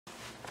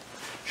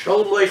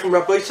Shalom Aleichem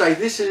Rabbi Yehuda.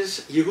 This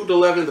is Yehuda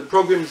Levin. The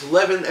program is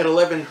 11 at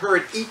 11,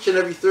 heard each and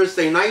every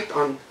Thursday night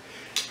on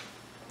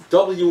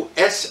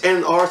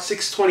WSNR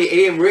 620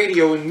 AM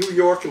radio in New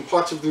York and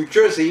parts of New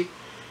Jersey.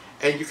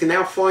 And you can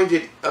now find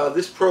it,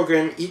 this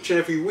program, each and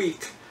every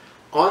week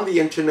on the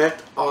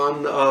internet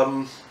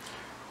on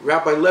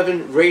Rabbi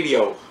Levin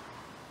Radio.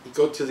 You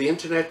go to the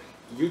internet,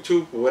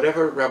 YouTube, or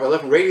whatever, Rabbi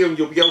Levin Radio, and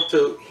you'll be able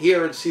to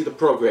hear and see the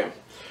program.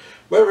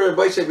 Well,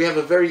 Rabbi said we have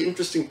a very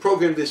interesting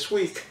program this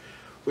week.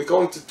 We're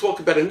going to talk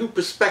about a new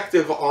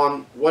perspective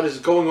on what is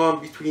going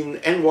on between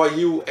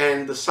NYU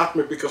and the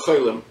Satmar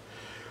B'Kacholim.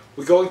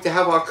 We're going to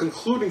have our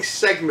concluding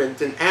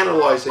segment in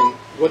analyzing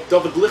what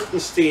David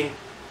Lichtenstein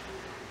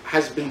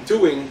has been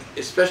doing,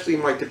 especially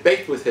in my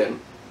debate with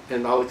him.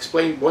 And I'll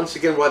explain once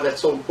again why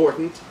that's so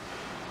important.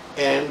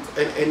 And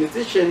in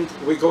addition,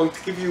 we're going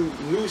to give you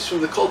news from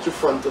the culture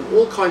front and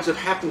all kinds of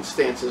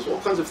happenstances, all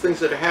kinds of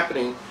things that are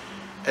happening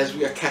as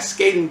we are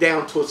cascading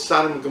down towards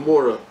Sodom and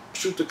Gomorrah,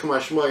 Pshuta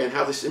Kamashmoy, and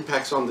how this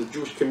impacts on the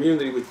Jewish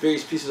community with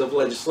various pieces of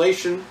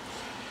legislation,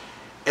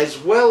 as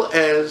well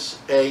as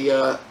we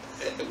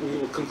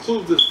will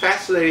conclude with a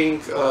fascinating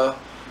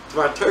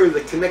Dvar Torah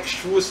that connects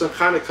Shavuos and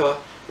Hanukkah.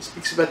 It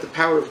speaks about the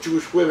power of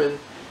Jewish women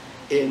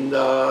in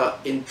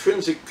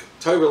intrinsic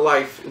Torah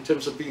life in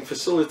terms of being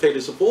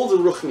facilitators of all the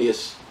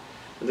Ruchnius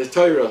and the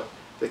Torah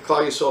that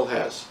Klal Yisrael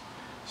has.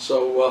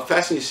 So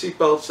fasten your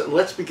seatbelts and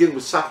let's begin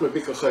with Satmar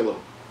B'Kacholim.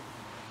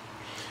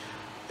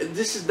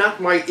 This is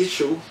not my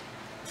issue,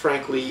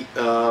 frankly.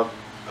 A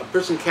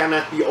person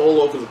cannot be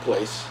all over the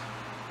place.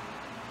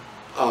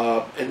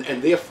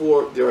 And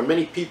therefore, there are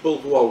many people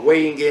who are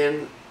weighing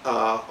in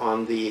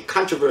on the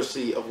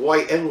controversy of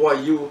why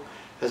NYU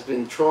has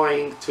been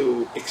trying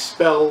to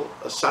expel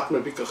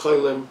Satmar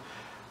B'Kacholim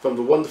from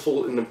the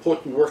wonderful and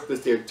important work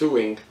that they're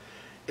doing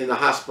in the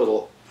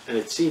hospital. And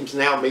it seems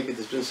now maybe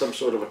there's been some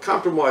sort of a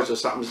compromise or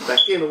something's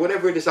back in, or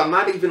whatever it is. I'm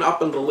not even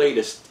up on the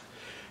latest.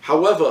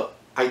 However,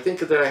 I think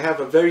that I have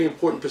a very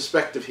important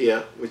perspective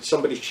here, which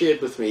somebody shared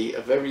with me,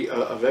 a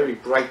very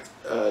bright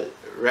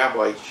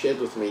rabbi shared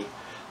with me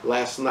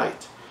last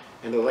night,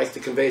 and I'd like to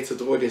convey it to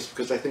the audience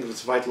because I think of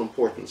its vital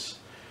importance.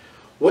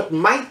 What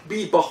might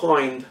be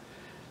behind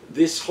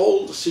this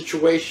whole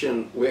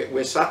situation where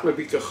Satmar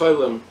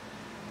B'Kacholim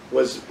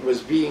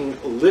was being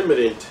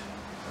limited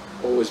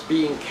or was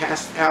being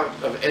cast out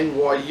of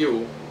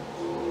NYU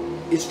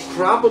is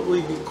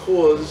probably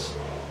because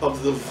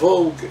of the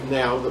vogue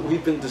now that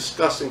we've been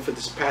discussing for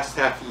this past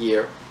half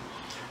year,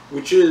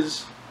 which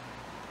is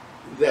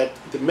that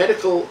the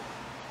medical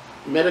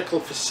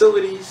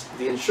facilities,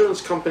 the insurance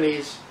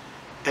companies,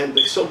 and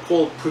the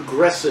so-called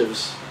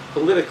progressives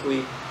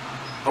politically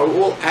are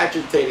all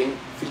agitating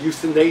for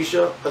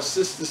euthanasia,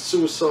 assisted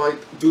suicide,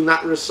 do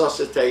not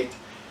resuscitate.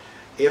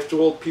 After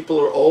all, people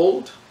are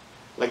old.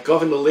 Like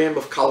Governor Lamb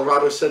of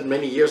Colorado said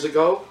many years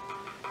ago,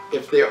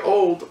 if they're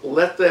old,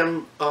 let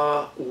them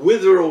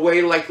wither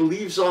away like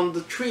leaves on the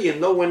tree and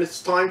know when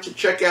it's time to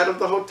check out of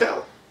the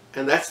hotel.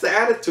 And that's the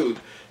attitude.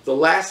 The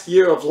last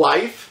year of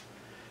life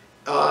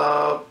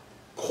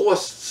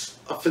costs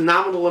a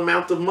phenomenal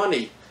amount of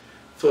money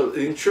for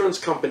the insurance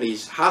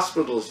companies,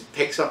 hospitals, it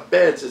takes up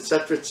beds,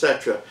 etc.,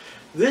 etc.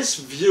 This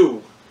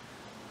view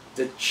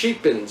that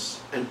cheapens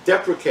and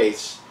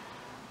deprecates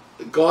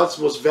God's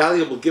most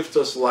valuable gift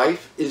to us,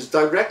 life, is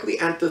directly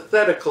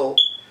antithetical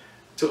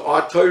to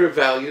our Torah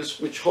values,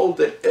 which hold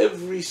that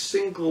every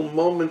single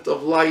moment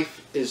of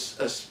life is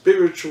a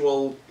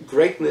spiritual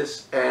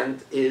greatness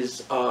and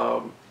is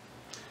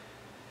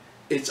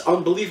it's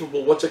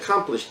unbelievable what's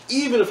accomplished,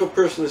 even if a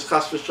person is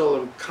chas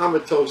v'sholem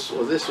comatose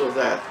or this or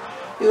that.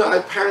 You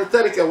know,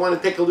 parenthetically, I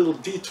want to take a little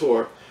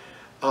detour.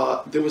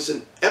 There was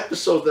an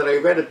episode that I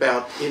read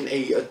about in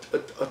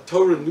a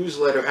Torah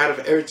newsletter out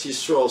of Eretz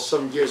Yisrael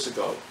some years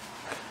ago.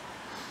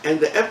 And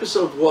the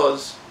episode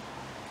was,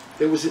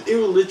 there was an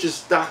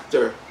irreligious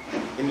doctor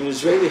in an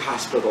Israeli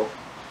hospital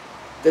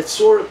that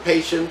saw a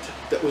patient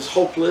that was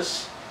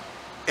hopeless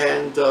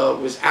and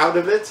was out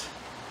of it.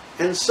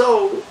 And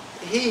so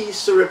he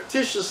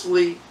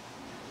surreptitiously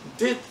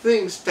did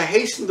things to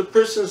hasten the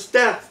person's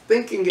death,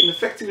 thinking in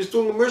effect he was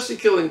doing a mercy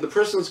killing. The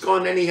person's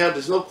gone anyhow,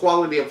 there's no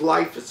quality of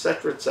life,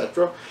 etc.,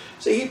 etc.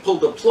 So he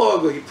pulled a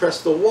plug or he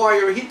pressed a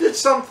wire, he did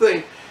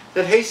something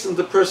that hastened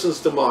the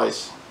person's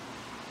demise.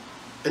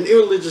 An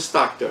irreligious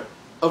doctor.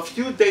 A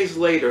few days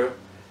later,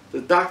 the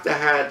doctor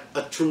had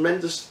a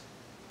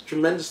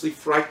tremendously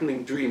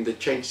frightening dream that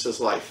changed his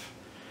life.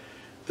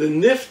 The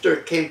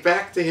nifter came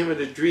back to him in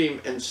a dream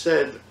and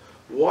said,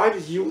 "Why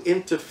did you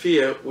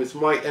interfere with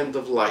my end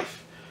of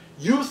life?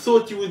 You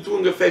thought you were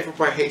doing a favor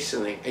by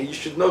hastening, and you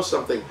should know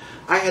something.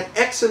 I had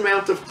X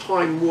amount of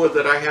time more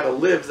that I had to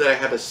live, that I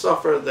had to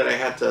suffer, that I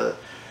had to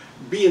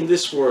be in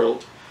this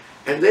world.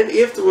 And then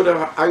afterward,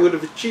 I would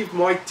have achieved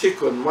my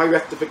tikkun, my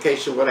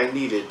rectification, what I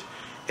needed.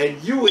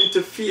 And you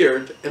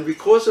interfered, and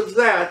because of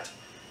that,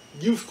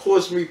 you've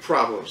caused me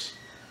problems."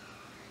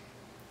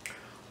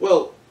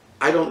 Well,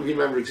 I don't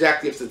remember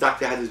exactly if the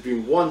doctor had his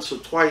dream once or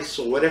twice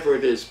or whatever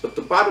it is, but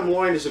the bottom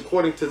line is,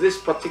 according to this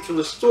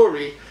particular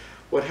story,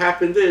 what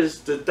happened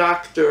is the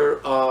doctor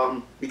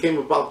became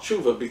a Baal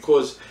Tshuva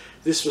because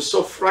this was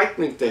so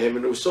frightening to him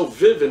and it was so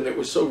vivid, it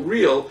was so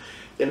real.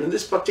 And in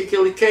this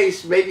particular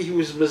case, maybe he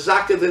was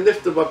Mezaka the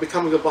Nifta by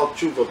becoming a Baal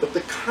Tshuva. But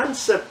the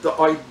concept, the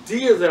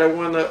idea that I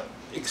want to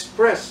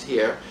express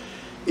here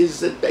is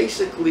that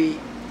basically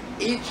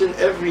each and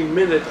every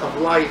minute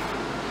of life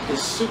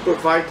is super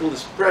vital,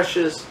 is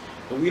precious,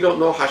 and we don't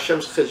know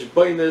Hashem's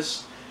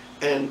cheshbonos,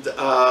 and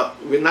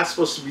we're not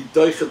supposed to be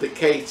doicha the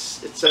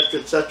kates,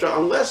 etc.,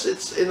 unless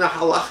it's in a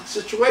halachic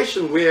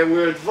situation where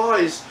we're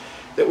advised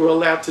that we're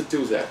allowed to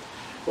do that.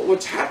 But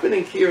what's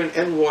happening here in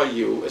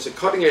NYU as a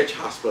cutting-edge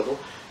hospital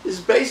is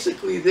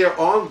basically they're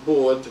on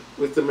board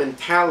with the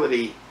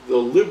mentality, the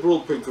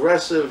liberal,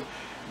 progressive,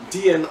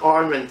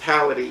 DNR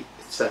mentality,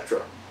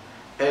 etc.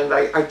 And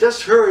I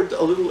just heard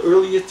a little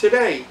earlier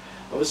today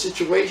of a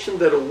situation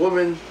that a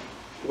woman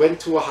went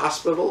to a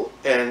hospital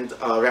and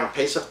around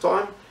Pesach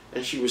time,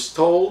 and she was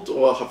told,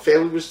 or her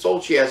family was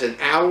told, she has an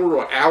hour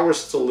or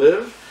hours to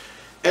live,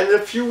 and a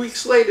few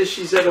weeks later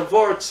she's at a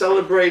vart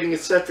celebrating,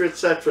 etc.,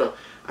 etc.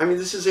 I mean,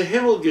 this is a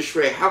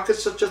Himmelgeschrei. How could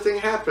such a thing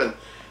happen?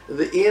 And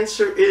the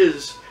answer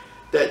is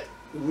that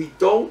we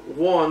don't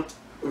want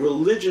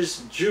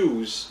religious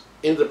Jews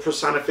in the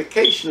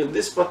personification, in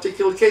this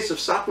particular case of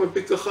Satmar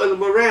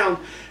B'Kacholim, around,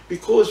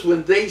 because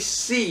when they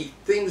see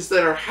things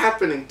that are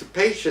happening to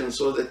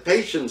patients, or that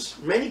patients,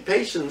 many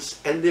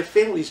patients and their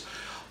families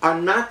are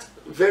not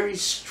very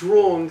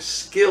strong,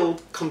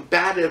 skilled,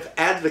 combative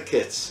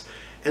advocates,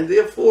 and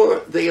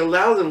therefore they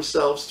allow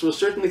themselves to a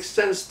certain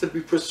extent to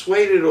be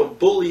persuaded or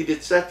bullied,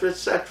 etc.,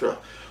 etc.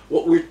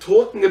 What we're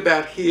talking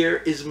about here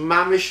is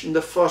mamish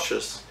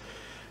nefashos.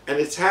 And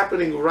it's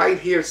happening right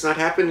here. It's not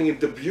happening in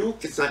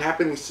Dubuque. It's not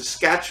happening in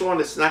Saskatchewan.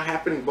 It's not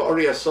happening in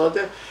Ba'ari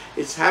Asada.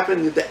 It's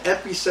happening in the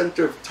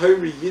epicenter of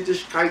Torah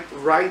Yiddishkeit,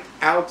 right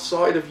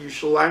outside of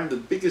Yerushalayim, the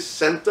biggest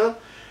center.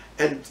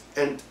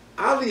 And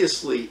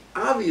obviously,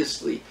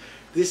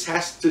 this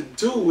has to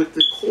do with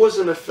the cause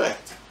and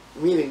effect.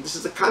 Meaning, this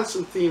is a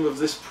constant theme of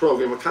this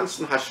program, a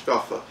constant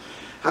hashkafa.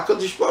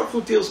 HaKadosh Baruch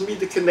Hu deals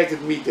midah keneged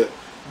midah.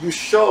 You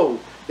show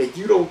that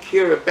you don't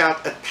care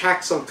about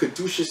attacks on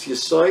Kedushas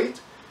Yesod,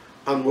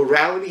 on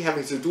morality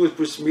having to do with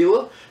Bris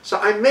Milah. So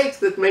I make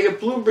that Mayor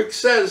Bloomberg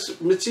says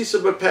Mitzisa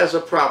B'Peh is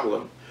a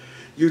problem.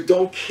 You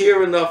don't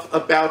care enough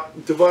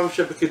about Devarim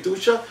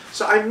Shebekadusha.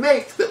 So I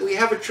make that we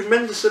have a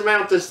tremendous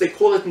amount, as they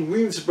call it in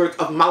Williamsburg,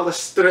 of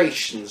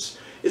malastrations.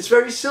 It's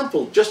very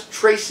simple. Just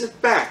trace it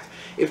back.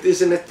 If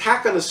there's an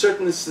attack on a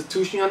certain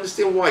institution, you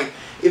understand why.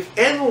 If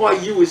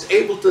NYU is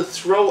able to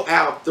throw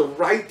out the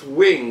right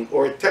wing,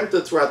 or attempt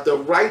to throw out the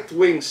right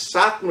wing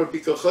Satmar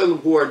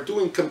B'Kacholim, who are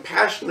doing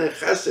compassion and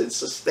chesed,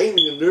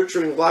 sustaining and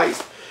nurturing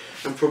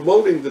life, and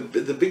promoting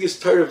the biggest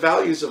Torah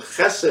values of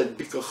chesed,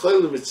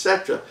 B'Kacholim,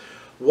 etc.,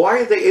 why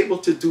are they able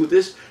to do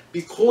this?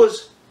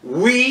 Because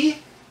we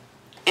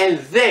and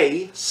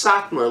they,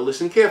 Satmar,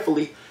 listen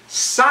carefully,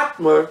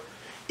 Satmar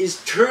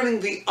is turning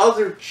the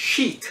other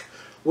cheek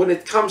when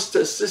it comes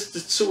to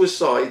assisted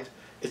suicide,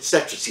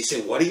 etc. So you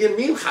say, what do you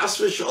mean, Chas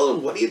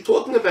v'Sholom? What are you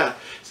talking about?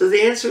 So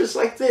the answer is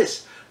like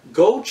this.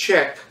 Go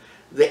check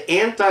the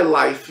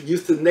anti-life,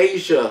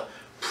 euthanasia,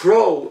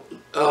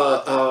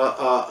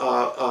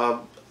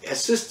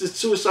 assisted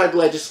suicide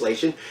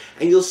legislation,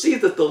 and you'll see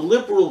that the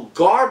liberal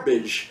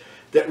garbage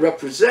that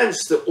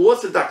represents the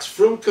Orthodox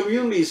frum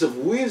communities of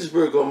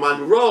Williamsburg or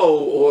Monroe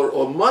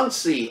or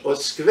Muncie or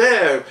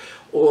Square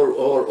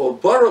or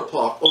Borough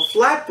Park or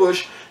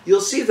Flatbush, you'll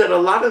see that a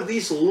lot of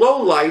these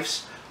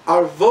lowlifes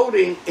are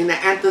voting in an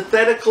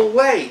antithetical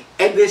way,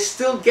 and they're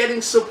still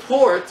getting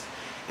support.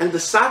 And the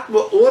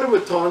Satmar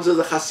automatons, or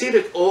the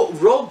Hasidic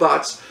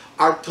robots,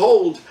 are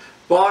told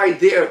by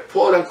their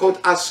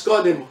quote-unquote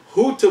askadim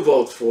who to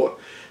vote for.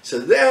 So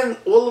then,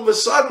 all of a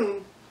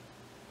sudden,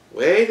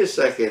 wait a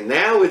second,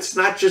 now it's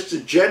not just a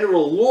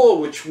general law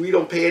which we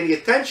don't pay any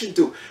attention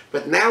to,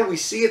 but now we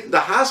see it in the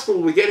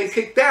hospital, we're getting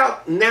kicked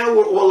out, now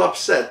we're all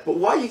upset. But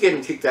why are you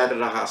getting kicked out of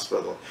the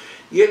hospital?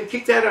 You're getting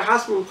kicked out of the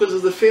hospital because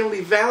of the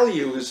family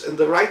values and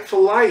the right for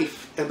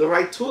life and the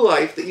right to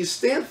life that you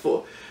stand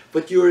for.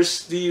 But you're a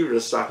stira,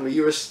 Satmar,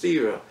 you're a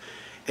stira.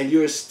 And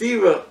you're a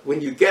stira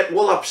when you get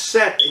all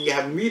upset and you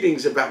have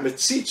meetings about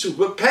metzitzu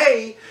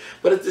b'pei,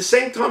 but at the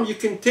same time you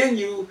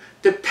continue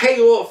to pay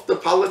off the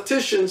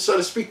politicians, so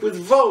to speak, with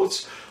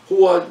votes,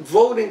 who are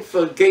voting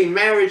for gay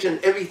marriage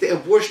and everything,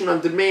 abortion on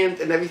demand,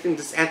 and everything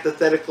that's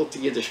antithetical to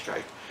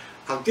Yiddishkeit.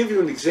 I'll give you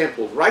an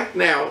example. Right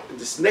now,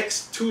 this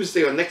next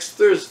Tuesday or next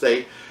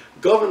Thursday,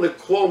 Governor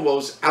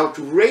Cuomo's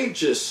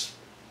outrageous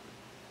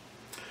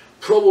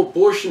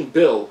pro-abortion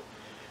bill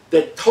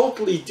that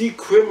totally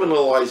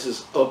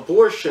decriminalizes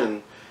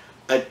abortion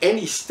at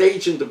any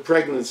stage in the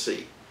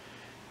pregnancy,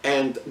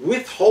 and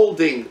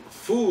withholding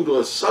food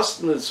or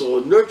sustenance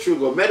or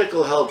nurturing or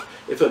medical help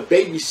if a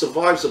baby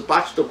survives a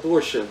botched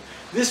abortion.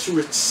 This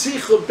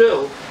Ritzicha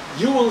bill,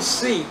 you will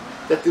see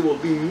that there will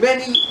be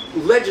many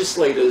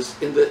legislators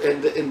in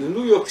the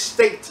New York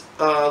State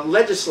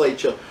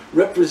legislature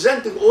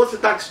representing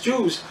Orthodox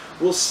Jews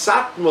will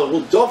Satmar,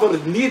 will Dover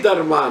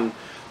Niederman,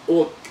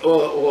 or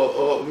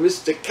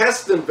Mr.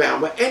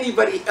 Kestenbaum or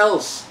anybody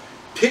else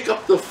pick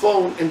up the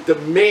phone and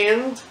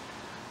demand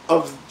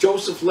of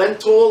Joseph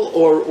Lenthal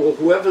or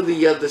whoever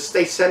the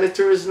state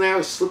senator is now,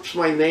 he slips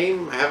my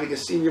name, having a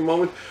senior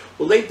moment,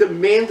 will they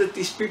demand that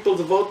these people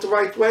to vote the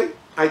right way?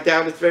 I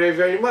doubt it very,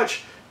 very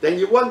much. Then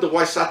you wonder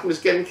why Satan is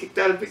getting kicked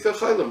out of Bikkur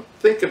Chaylim.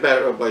 Think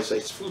about it, Rabbi Say.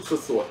 It's food for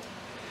thought.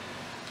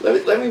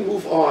 Let me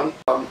move on.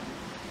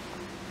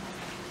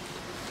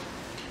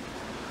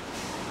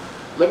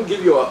 Let me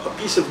give you a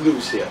piece of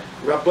news here.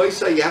 Rabbi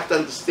Say, you have to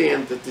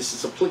understand that this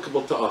is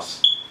applicable to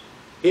us.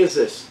 Here's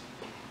this.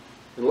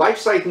 In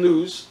LifeSite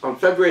News, on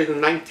February the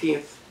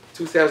 19th,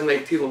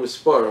 2018, in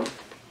Misparim,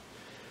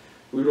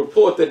 we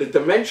report that a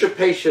dementia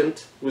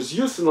patient was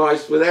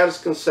euthanized without his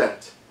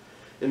consent.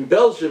 In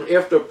Belgium,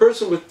 after a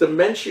person with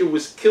dementia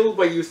was killed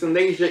by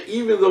euthanasia,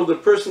 even though the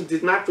person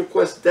did not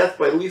request death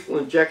by lethal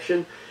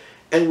injection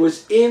and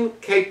was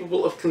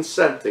incapable of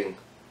consenting.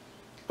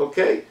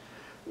 Okay?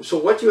 So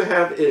what you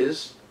have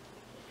is,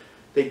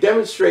 they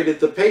demonstrated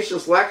the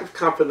patient's lack of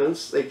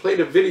competence. They played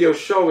a video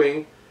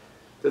showing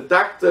the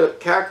doctor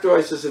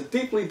characterized as a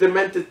deeply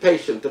demented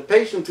patient. The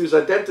patient whose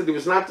identity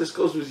was not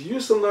disclosed was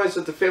euthanized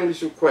at the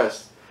family's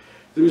request.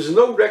 There was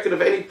no record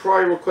of any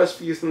prior request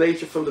for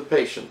euthanasia from the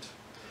patient.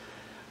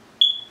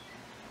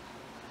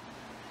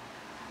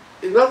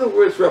 In other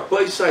words,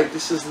 Rabbi Said,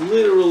 this is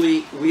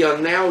literally, we are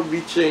now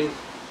reaching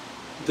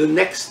the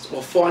next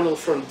or final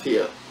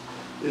frontier.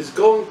 There's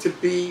going to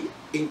be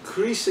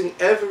increasing,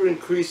 ever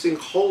increasing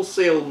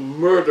wholesale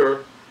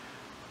murder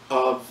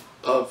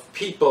of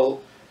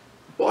people.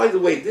 By the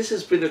way, this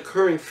has been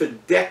occurring for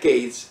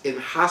decades in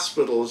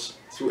hospitals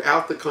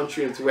throughout the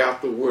country and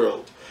throughout the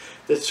world,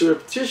 that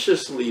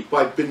surreptitiously,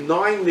 by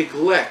benign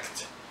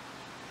neglect,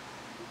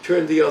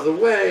 turn the other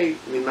way.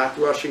 We're not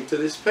rushing to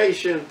this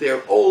patient,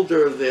 they're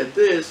older, they're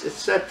this,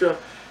 etc.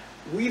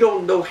 We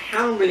don't know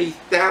how many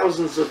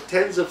thousands or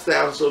tens of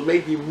thousands or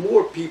maybe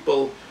more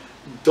people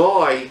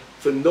die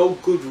for no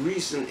good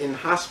reason in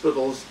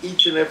hospitals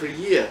each and every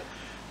year.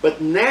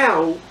 But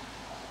now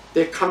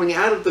they're coming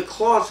out of the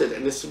closet,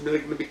 and it's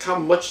going to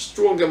become much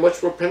stronger,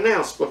 much more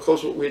pronounced,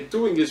 because what we're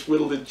doing is we're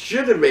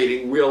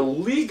legitimating, we're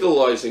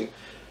legalizing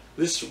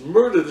this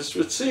murder, this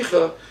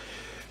ritzicha,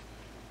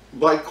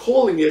 by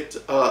calling it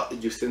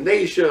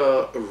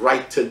euthanasia,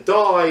 right to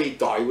die,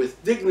 die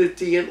with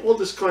dignity, and all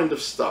this kind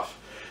of stuff.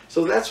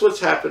 So that's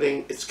what's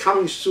happening. It's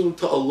coming soon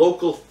to a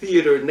local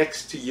theater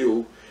next to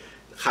you,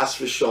 chas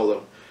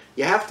v'shalom.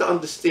 You have to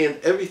understand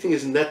everything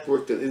is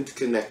networked and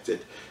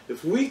interconnected.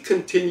 If we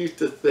continue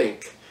to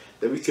think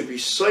that we could be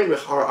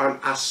soymech our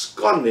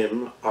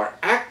askonim, our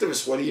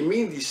activists, what do you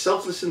mean, these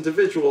selfless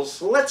individuals?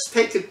 So let's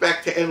take it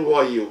back to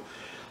NYU.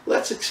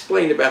 Let's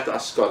explain about the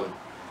askonim.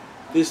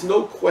 There's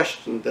no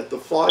question that the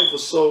 5 or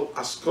so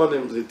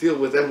askonim that deal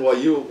with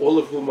NYU, all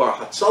of whom are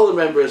Hatzalah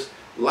members,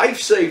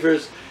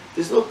 lifesavers,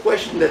 there's no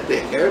question that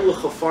they're ehrlich,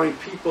 fine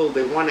people,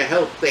 they want to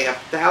help. They have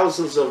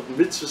thousands of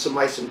mitzvahs and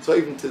ma'asim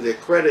tovim to their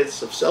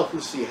credits of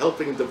selflessly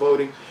helping and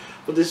devoting.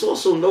 But there's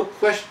also no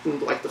question,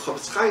 like the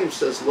Chavetz Chaim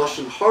says,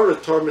 Lashon Hara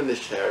Torah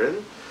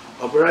Nisheren,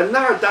 aber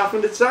anar darf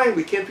man nicht sein.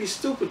 We can't be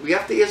stupid. We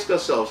have to ask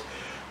ourselves,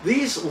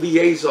 these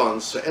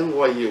liaisons for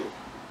NYU,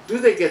 do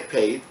they get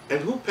paid?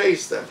 And who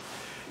pays them?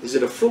 Is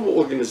it a formal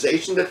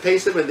organization that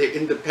pays them and they're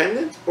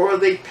independent? Or are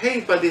they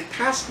paid by their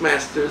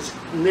taskmasters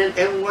in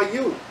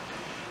NYU?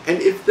 And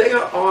if they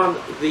are on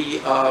the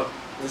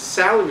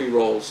salary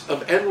rolls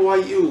of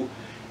NYU,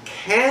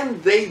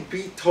 can they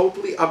be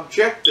totally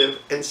objective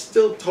and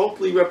still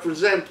totally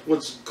represent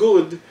what's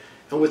good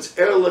and what's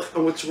ehrlich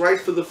and what's right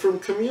for the frum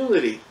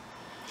community?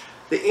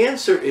 The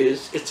answer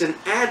is, it's an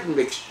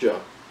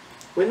admixture.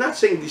 We're not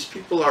saying these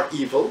people are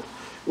evil.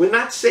 We're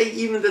not saying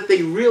even that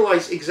they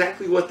realize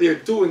exactly what they're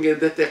doing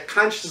and that they're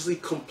consciously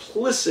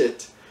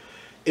complicit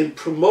in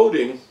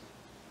promoting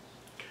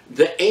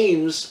the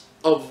aims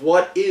of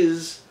what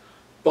is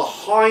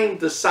behind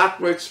the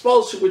Satmar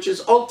expulsion, which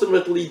is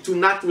ultimately, do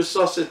not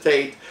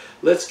resuscitate,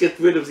 let's get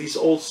rid of these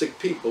old sick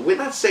people. We're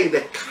not saying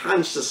that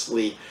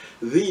consciously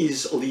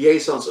these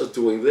liaisons are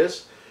doing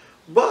this,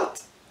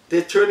 but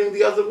they're turning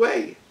the other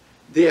way.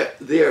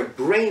 Their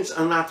brains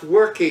are not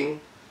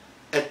working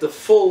at the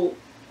full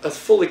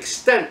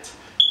extent,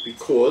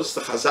 because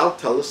the Chazal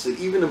tell us that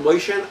even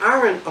Moshe and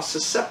Aaron are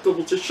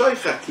susceptible to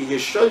shoichet, ki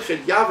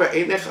yeshoichet yaver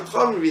einecha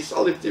chon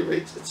v'yisalif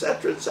direitz,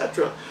 etc.,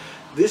 etc.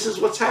 This is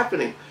what's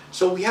happening.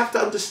 So we have to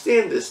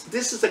understand this.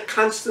 This is a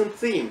constant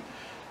theme.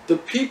 The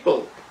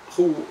people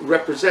who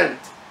represent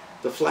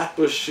the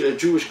Flatbush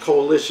Jewish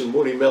Coalition,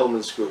 Moni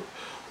Melman's group,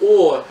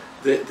 or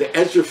the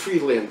Ezra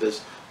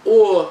Friedlanders,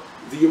 or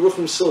the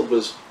Yerucham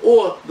Silbers,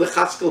 or the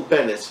Chatzkel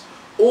Bennett's,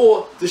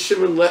 or the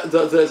Shmuel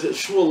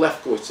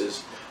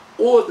Lefkowitzes,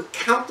 or the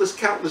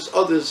countless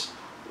others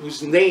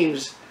whose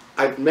names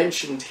I've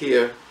mentioned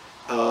here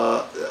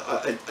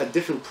at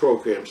different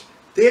programs.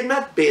 They're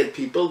not bad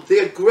people,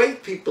 they're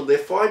great people, they're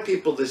fine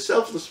people, they're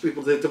selfless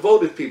people, they're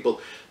devoted people.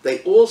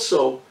 They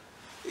also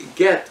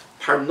get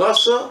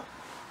parnasa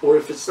or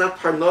if it's not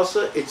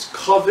parnasa, it's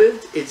covered,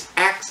 it's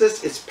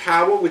access, it's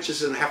power, which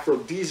is an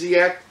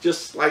aphrodisiac,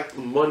 just like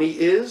money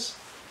is.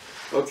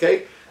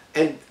 Okay?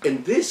 And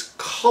this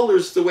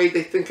colors the way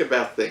they think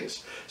about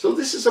things. So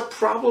this is a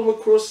problem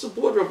across the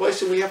board, Rabbi,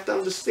 so we have to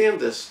understand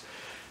this.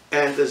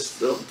 And as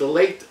the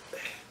late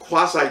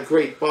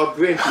quasi-great Bob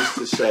Grant used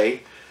to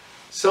say,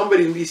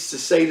 somebody needs to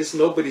say this,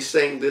 nobody's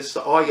saying this.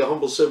 I, your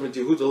humble servant,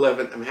 Yehuda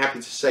Levin, I'm happy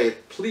to say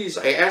it. Please,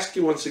 I ask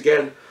you once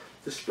again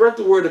to spread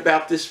the word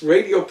about this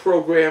radio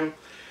program.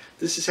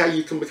 This is how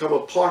you can become a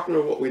partner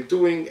in what we're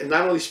doing, and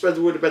not only spread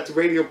the word about the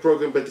radio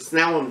program, but it's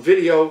now on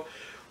video,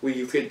 where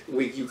you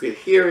could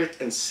hear it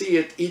and see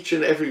it each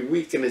and every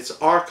week, and it's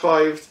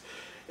archived.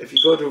 If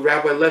you go to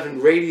Rabbi Levin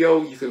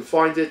Radio, you can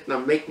find it, and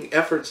I'm making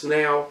efforts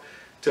now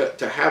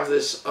to have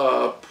this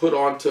put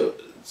onto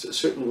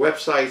certain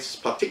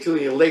websites,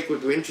 particularly in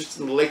Lakewood. We're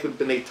interested in the Lakewood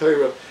B'nai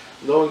Torah,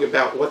 knowing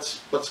about what's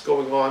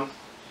going on.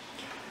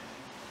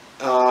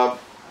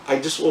 I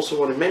just also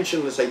want to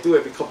mention, as I do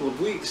every couple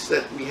of weeks,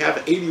 that we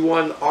have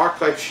 81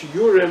 archive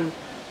shiurim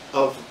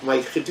of my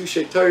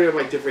Chiddushei Torah,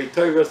 my Divrei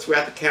Torah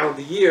throughout the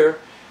calendar year.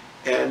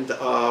 And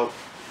I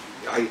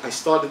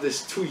started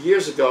this 2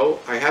 years ago.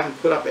 I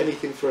haven't put up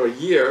anything for a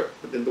year,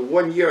 but in the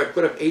 1 year I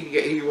put up 80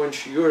 or 81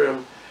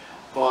 shiurim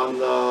on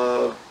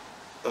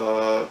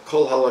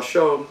Kol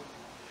HaLashon,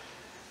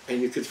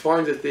 and you could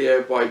find it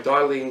there by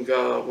dialing,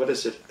 what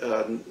is it,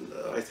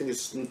 I think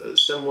it's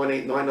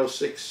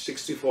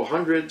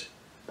 718-906-6400.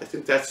 I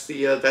think that's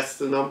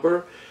the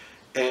number.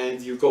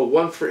 And you go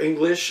 1 for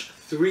English,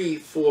 3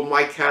 for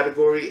my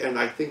category, and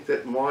I think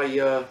that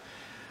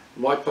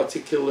my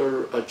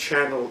particular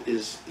channel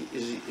is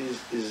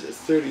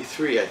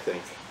 33, I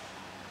think.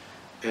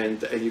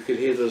 And you could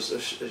hear those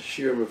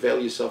shiurim,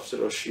 avail yourself to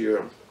those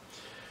shiurim.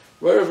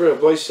 Wherever a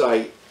voice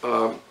we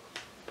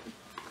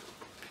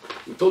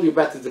told you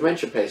about the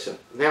dementia patient.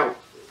 Now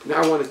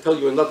I want to tell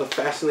you another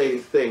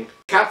fascinating thing.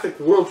 Catholic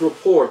World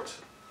Report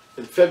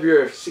in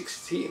February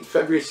 16,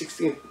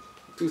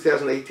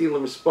 2018,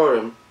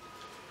 Lemisparim,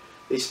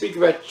 they speak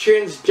about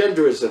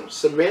transgenderism,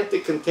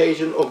 semantic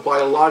contagion, or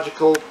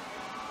biological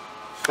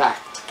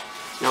fact.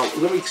 Now,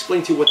 let me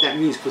explain to you what that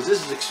means, because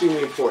this is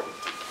extremely important.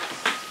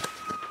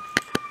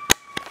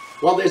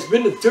 While there's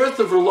been a dearth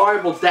of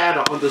reliable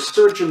data on the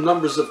surge in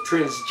numbers of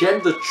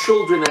transgender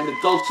children and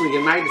adults in the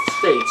United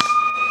States,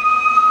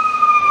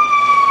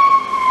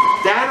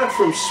 data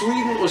from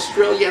Sweden,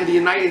 Australia, and the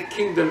United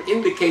Kingdom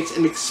indicates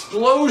an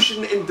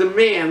explosion in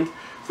demand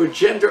for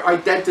gender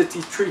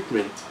identity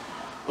treatment.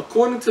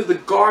 According to The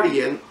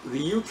Guardian,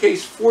 the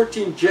UK's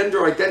 14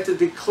 gender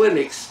identity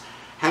clinics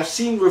have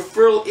seen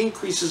referral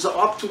increases of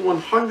up to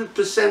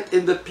 100%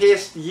 in the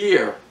past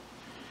year.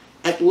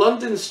 At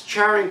London's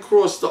Charing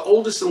Cross, the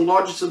oldest and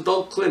largest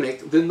adult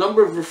clinic, the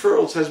number of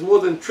referrals has more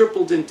than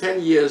tripled in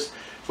 10 years,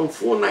 from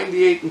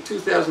 498 in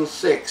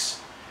 2006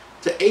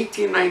 to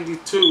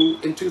 1892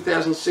 in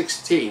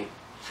 2016.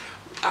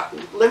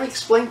 Let me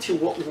explain to you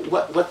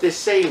what they're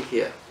saying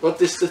here, what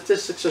the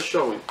statistics are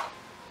showing.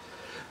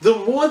 The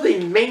more they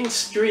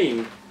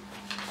mainstream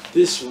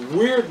this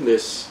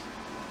weirdness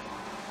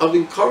of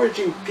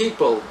encouraging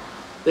people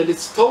that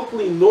it's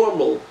totally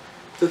normal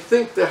to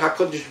think that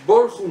HaKadosh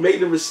Baruch Hu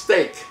made a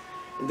mistake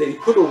and that he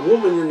put a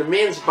woman in a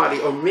man's body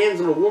or a man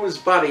in a woman's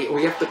body, and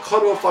we have to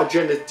cut off our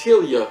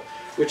genitalia,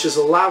 which is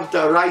a lav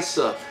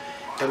daraisa,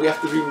 and we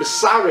have to be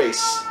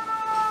mesares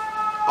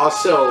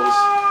ourselves,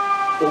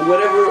 or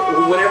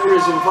whatever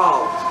is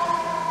involved.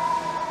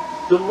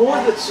 The more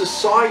that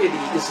society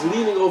is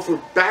leaning over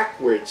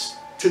backwards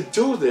to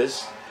do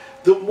this,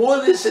 the more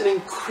there's an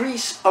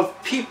increase of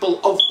people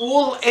of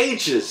all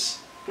ages,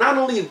 not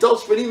only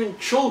adults but even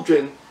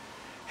children.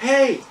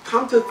 Hey,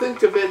 come to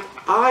think of it,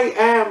 I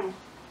am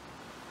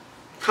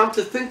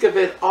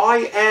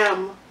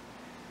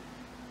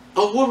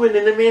a woman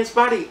in a man's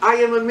body. I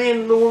am a man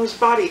in a woman's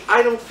body.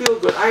 I don't feel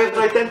good. I have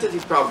an identity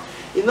problem.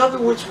 In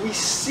other words, we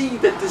see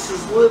that this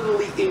is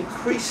literally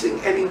increasing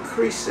and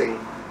increasing.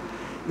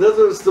 In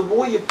other words, the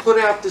more you put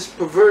out this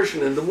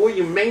perversion and the more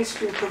you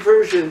mainstream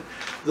perversion,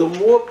 the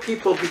more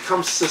people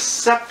become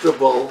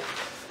susceptible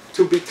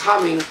to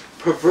becoming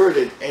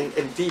perverted and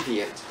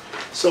deviant.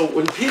 So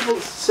when people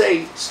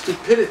say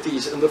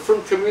stupidities in the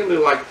front community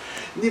like,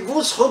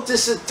 what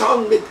does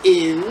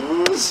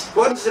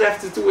it have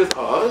to do with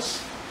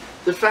us?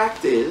 The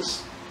fact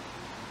is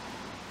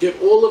that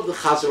all of the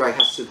Chazarai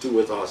has to do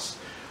with us,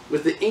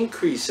 with the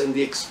increase and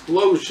the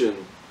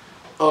explosion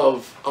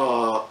of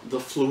the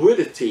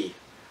fluidity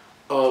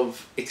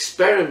of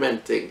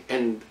experimenting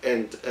and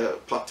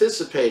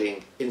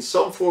participating in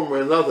some form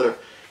or another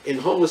in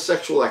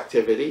homosexual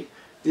activity.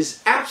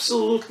 There's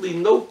absolutely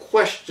no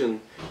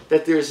question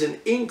that there's an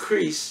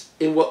increase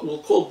in what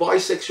we'll call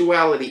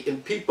bisexuality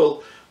in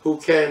people who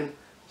can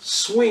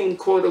swing,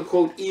 quote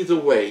unquote, either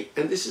way.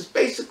 And this is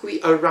basically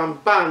a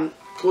Ramban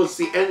towards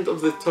the end of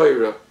the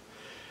Torah.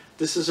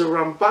 This is a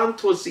Ramban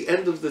towards the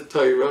end of the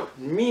Torah,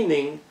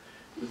 meaning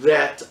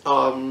that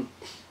the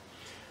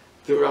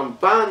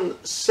Ramban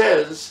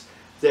says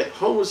that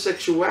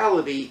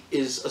homosexuality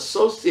is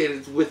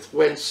associated with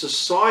when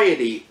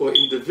society or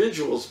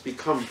individuals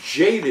become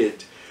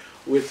jaded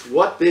with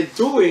what they're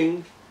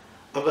doing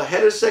of a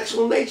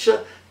heterosexual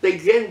nature, they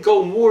then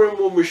go more and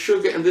more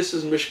Meshuggah, and this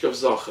is Mishkav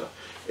Zacha.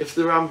 If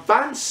the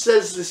Ramban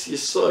says this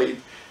Yesod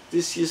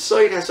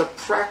has a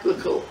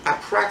practical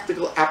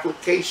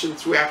application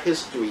throughout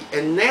history.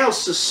 And now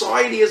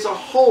society as a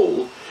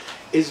whole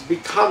is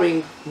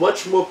becoming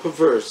much more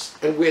perverse.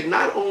 And we're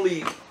not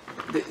only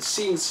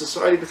seeing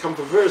society become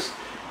perverse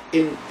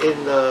in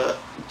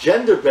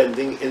gender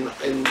bending,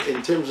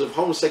 in terms of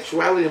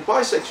homosexuality and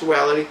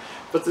bisexuality,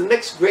 but the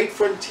next great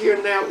frontier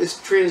now is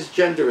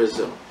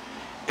transgenderism.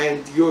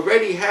 And you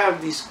already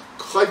have these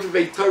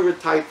Chayvei Torah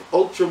type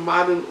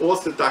ultra-modern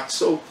Orthodox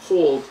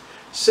so-called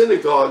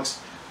synagogues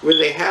where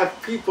they have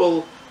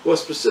people who are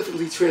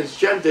specifically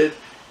transgendered,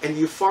 and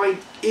you find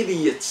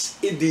idiots,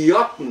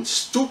 idioten,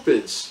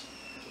 stupids.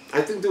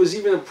 I think there was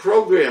even a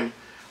program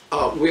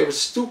where a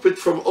stupid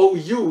from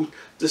OU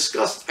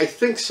discussed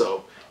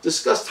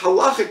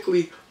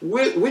halachically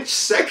which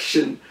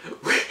section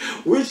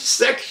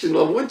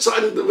on which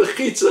side of the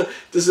mechitza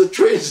does a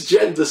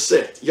transgender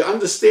sit. You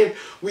understand?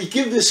 We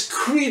give this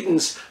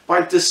credence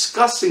by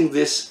discussing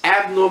this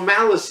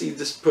abnormality,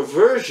 this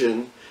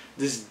perversion,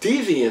 this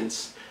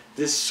deviance,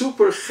 this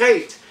super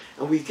hate,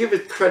 and we give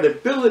it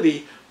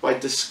credibility by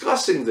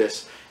discussing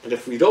this. And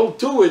if we don't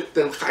do it,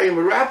 then Chaim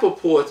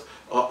Rappaport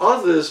or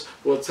others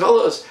will tell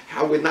us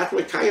how we're not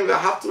mekayim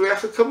v'ahavta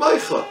l'reacha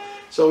kamocha.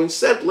 So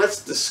instead,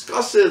 let's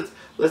discuss it.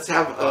 Let's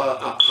have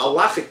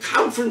halachic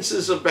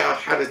conferences about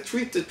how to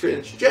treat the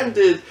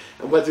transgendered,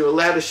 and whether they're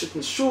allowed to sit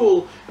in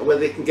shul, and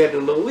whether they can get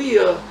an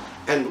aliyah,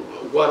 and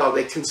what are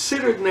they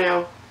considered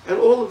now, and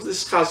all of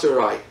this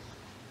chazarai.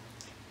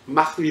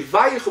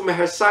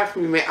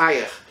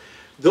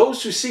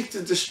 Those who seek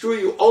to destroy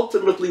you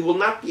ultimately will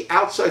not be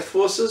outside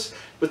forces,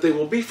 but they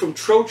will be from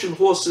Trojan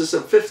horses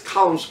and fifth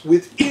columns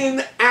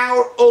within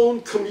our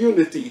own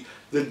community,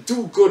 the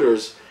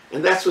do-gooders.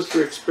 And that's what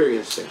we're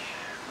experiencing.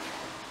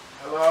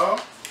 Hello?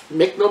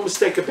 Make no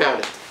mistake about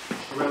it.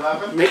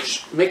 11?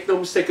 Make no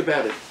mistake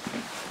about it.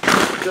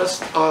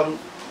 Just, bottom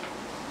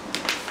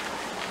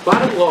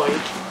line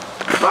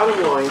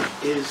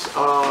is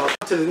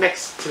to the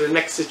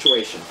next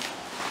situation.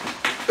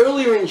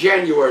 Earlier in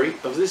January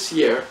of this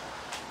year,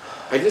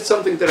 I did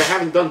something that I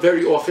haven't done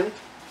very often.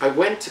 I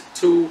went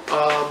to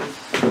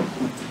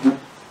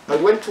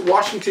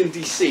Washington,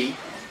 D.C.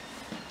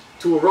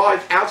 to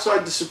arrive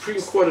outside the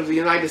Supreme Court of the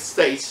United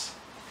States.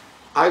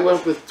 I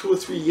went with 2 or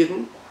 3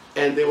 Yidden,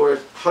 and there were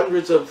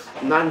hundreds of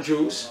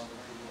non-Jews.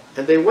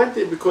 And they went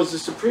there because the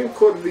Supreme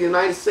Court of the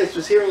United States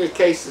was hearing a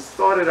case that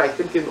started, I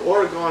think, in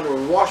Oregon or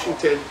in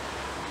Washington,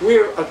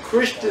 where a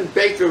Christian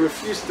baker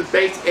refused to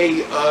bake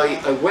a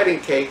wedding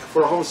cake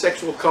for a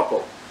homosexual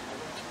couple.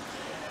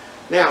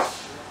 Now,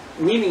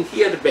 meaning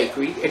he had a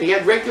bakery, and he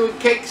had regular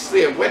cakes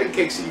there, wedding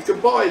cakes that you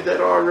could buy that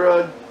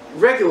are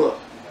regular.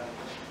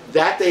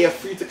 That they are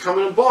free to come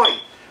in and buy.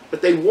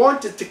 But they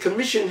wanted to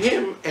commission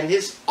him and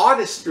his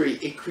artistry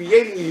in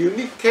creating a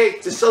unique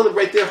cake to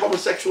celebrate their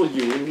homosexual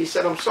union. He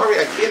said, I'm sorry,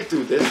 I can't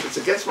do this. It's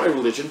against my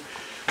religion.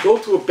 Go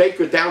to a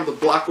baker down the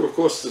block or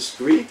across the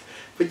street.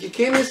 But you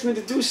can't ask me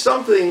to do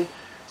something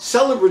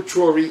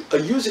celebratory,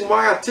 using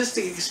my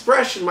artistic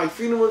expression, my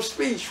freedom of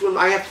speech, when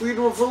I have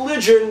freedom of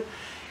religion.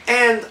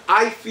 And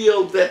I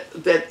feel that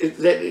it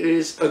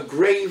is a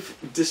grave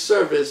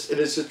disservice, it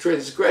is a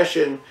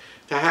transgression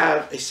to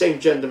have a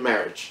same-gender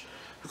marriage.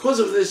 Because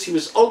of this, he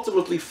was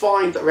ultimately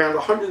fined around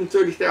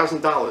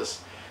 $130,000.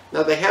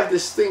 Now they have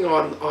this thing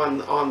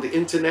on the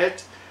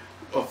internet,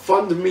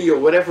 Fund Me or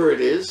whatever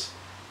it is,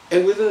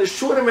 and within a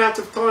short amount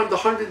of time, the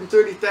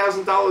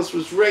 $130,000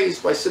 was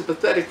raised by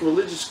sympathetic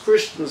religious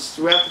Christians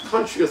throughout the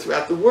country or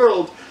throughout the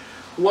world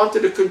who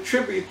wanted to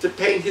contribute to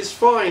paying his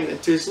fine and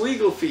to his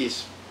legal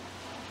fees.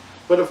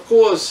 But of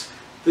course,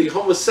 the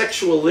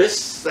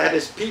homosexualists, that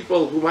is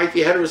people who might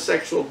be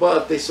heterosexual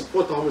but they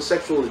support the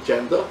homosexual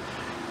agenda,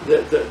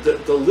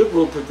 the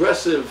liberal,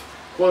 progressive,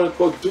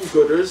 quote-unquote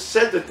do-gooders,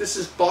 said that this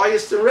is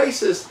biased and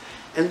racist,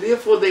 and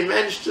therefore they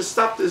managed to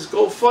stop this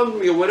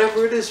GoFundMe or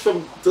whatever it is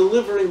from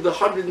delivering the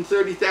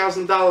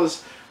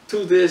 $130,000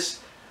 to this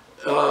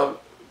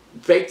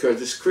baker,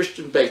 this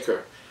Christian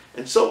baker.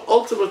 And so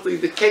ultimately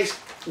the case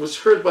was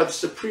heard by the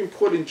Supreme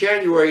Court in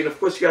January, and of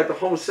course you had the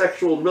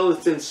homosexual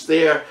militants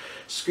there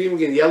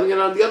screaming and yelling, and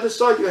on the other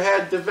side you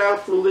had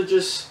devout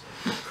religious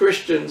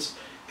Christians.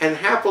 And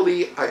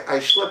happily, I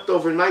slept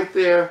overnight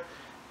there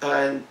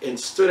and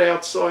stood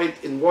outside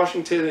in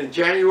Washington in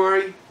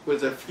January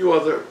with a few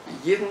other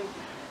Yidden,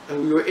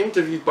 and we were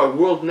interviewed by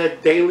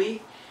WorldNet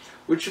Daily,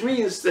 which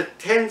means that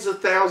tens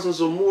of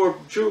thousands or more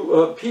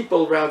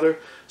people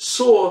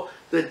saw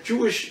that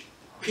Jewish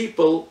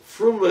people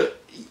from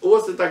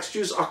Orthodox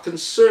Jews are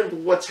concerned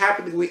with what's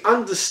happening. We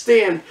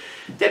understand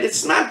that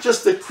it's not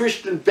just the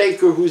Christian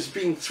baker who's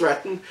being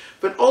threatened,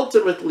 but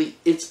ultimately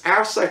it's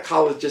our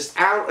psychologists,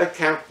 our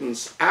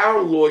accountants,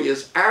 our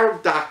lawyers, our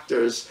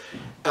doctors,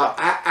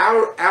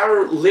 our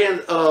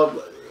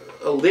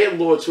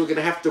landlords who are going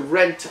to have to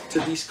rent to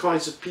these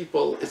kinds of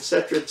people,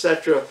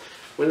 etc.,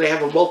 when they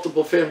have a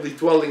multiple family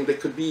dwelling that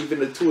could be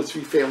even a 2 or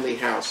 3 family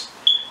house.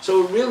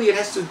 So really it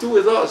has to do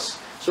with us.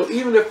 So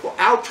even if for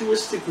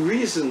altruistic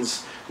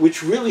reasons,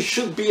 which really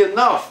should be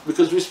enough,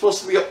 because we're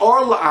supposed to be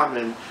Or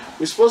La'amim,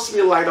 we're supposed to be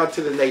a light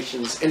unto the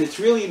nations, and it's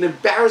really an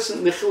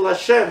embarrassment, Nechil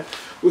Hashem,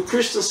 where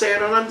Christians say, I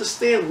don't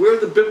understand, we're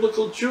the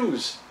biblical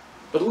Jews.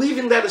 But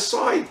leaving that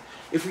aside,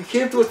 if we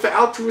can't do it for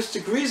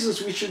altruistic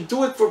reasons, we should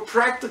do it for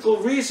practical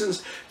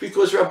reasons,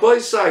 because Rabbi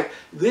say,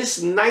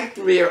 this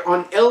nightmare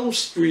on Elm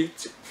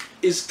Street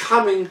is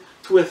coming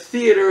to a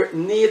theater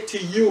near to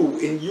you,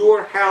 in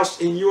your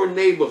house, in your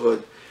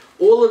neighborhood.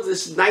 All of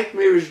this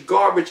nightmarish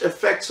garbage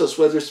affects us,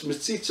 whether it's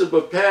mitzitza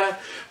b'peh,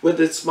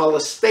 whether it's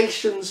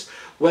molestations,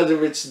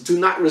 whether it's do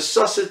not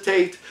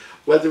resuscitate,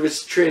 whether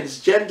it's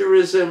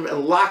transgenderism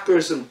and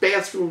lockers and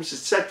bathrooms,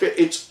 etc.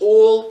 It's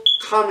all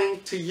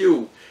coming to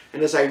you.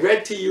 And as I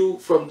read to you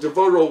from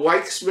Devorah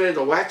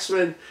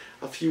Waxman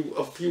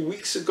a few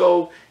weeks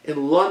ago,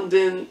 in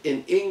London,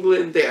 in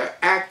England, they are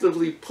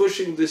actively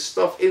pushing this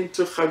stuff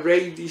into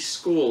Haredi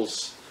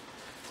schools.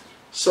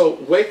 So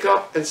wake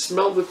up and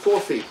smell the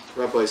coffee,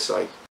 Rabbi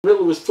Say.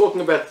 Miller was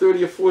talking about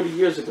 30 or 40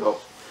 years ago.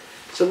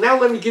 So now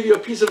let me give you a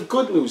piece of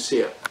good news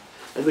here.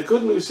 And the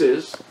good news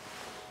is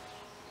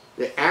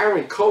that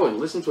Aaron Cohen,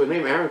 listen to her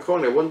name, Aaron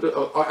Cohen,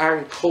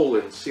 Aaron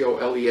Cohen,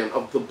 C-O-L-E-N,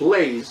 of The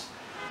Blaze,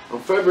 on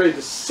February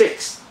the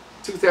 6th,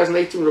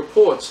 2018,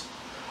 reports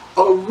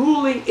a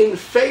ruling in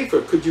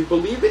favor, could you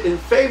believe it, in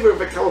favor of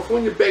a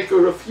California baker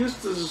who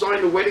refused to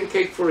design a wedding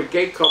cake for a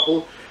gay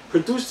couple,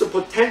 produced a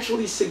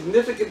potentially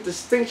significant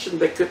distinction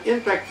that could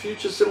impact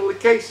future similar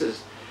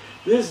cases.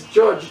 This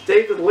judge,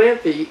 David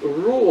Lanthy,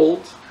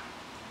 ruled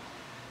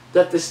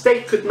that the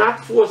state could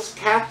not force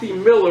Kathy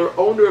Miller,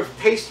 owner of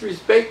Pastries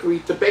Bakery,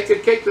 to bake a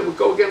cake that would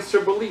go against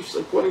her beliefs,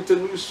 according to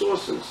news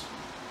sources.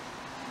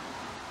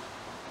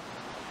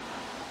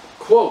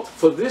 Quote,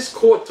 for this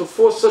court to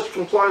force such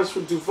compliance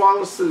would do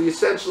violence to the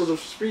essentials of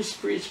free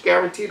speech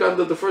guaranteed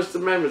under the First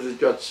Amendment, the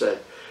judge said.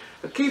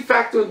 A key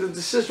factor in the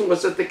decision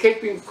was that the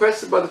cake being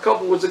requested by the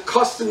couple was a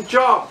custom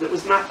job that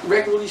was not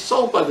regularly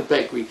sold by the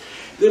bakery.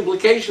 The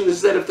implication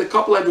is that if the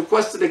couple had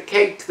requested a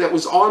cake that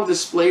was on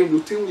display and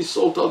routinely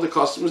sold to other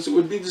customers, it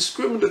would be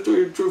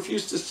discriminatory to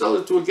refuse to sell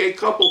it to a gay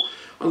couple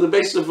on the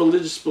basis of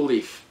religious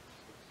belief.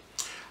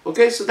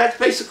 Okay, so that's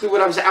basically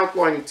what I was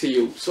outlining to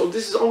you. So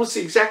this is almost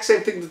the exact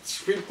same thing that the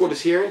Supreme Court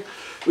is hearing.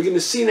 We're going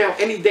to see now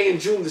any day in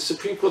June the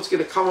Supreme Court's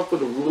going to come up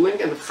with a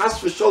ruling, and if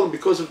Chas v'Sholom,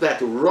 because of that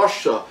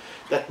Russia,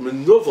 that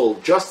maneuver,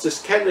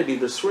 Justice Kennedy,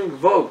 the swing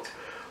vote,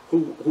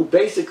 who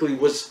basically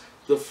was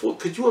the full,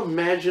 could you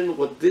imagine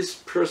what this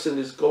person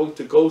is going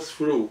to go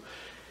through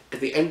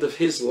at the end of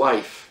his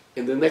life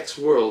in the next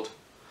world?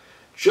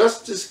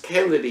 Justice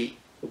Kennedy,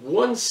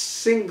 one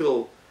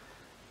single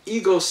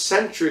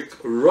egocentric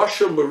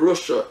Russia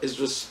Marusha, is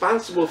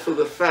responsible for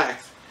the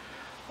fact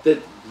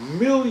that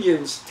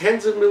millions,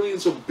 tens of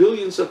millions or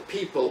billions of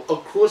people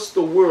across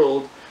the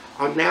world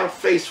are now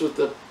faced with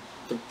the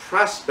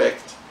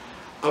prospect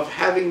of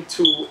having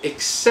to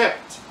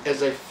accept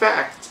as a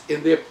fact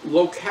in their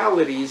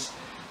localities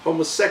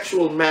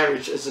homosexual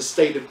marriage as a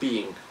state of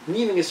being.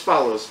 Meaning as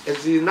follows: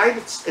 as the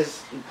United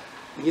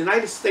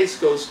States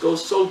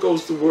goes, so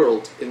goes the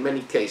world in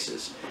many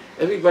cases.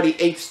 Everybody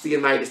apes the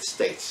United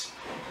States.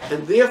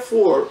 And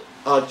therefore,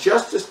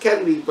 Justice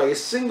Kennedy, by a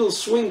single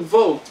swing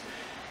vote,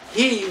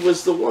 he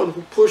was the one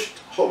who pushed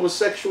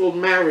homosexual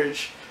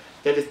marriage,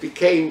 that it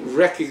became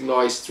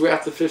recognized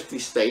throughout the 50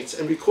 states.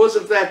 And because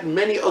of that,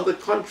 many other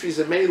countries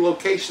and many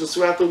locations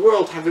throughout the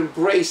world have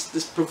embraced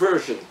this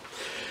perversion.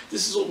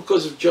 This is all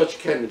because of Judge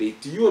Kennedy.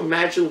 Do you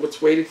imagine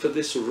what's waiting for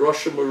this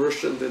Russia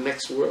Marusha in the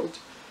next world?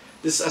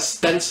 This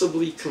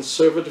ostensibly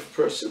conservative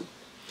person?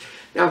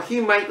 Now,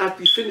 he might not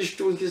be finished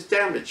doing his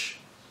damage.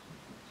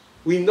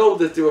 We know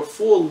that there are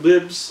 4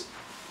 libs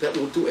that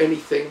will do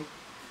anything,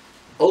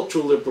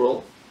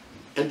 ultra-liberal,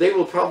 and they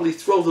will probably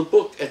throw the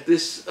book at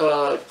this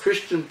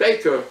Christian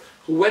baker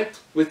who went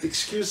with,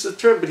 excuse the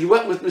term, but he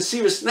went with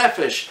Mesiras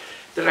Nefesh,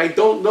 that I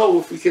don't know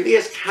if we can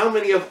ask how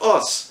many of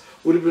us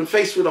would have been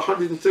faced with a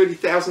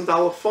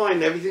 $130,000 fine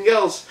and everything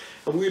else,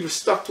 and we would have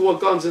stuck to our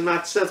guns and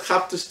not said,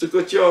 Chaptus to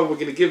good year, we're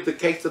going to give the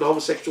cake to the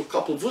homosexual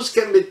couple. We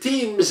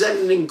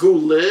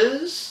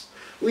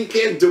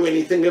can't do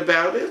anything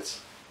about it.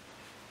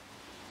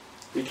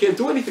 We can't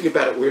do anything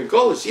about it. We're in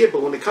Golis, yeah,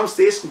 but when it comes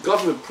to asking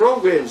government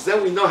programs,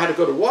 then we know how to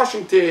go to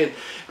Washington,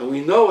 and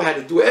we know how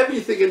to do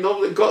everything, and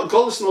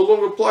Golis no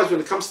longer applies when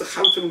it comes to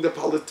chamfing the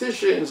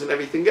politicians and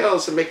everything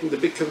else, and making the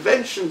big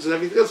conventions and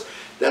everything else.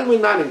 Then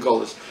we're not in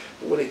Golis.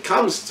 But when it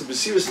comes to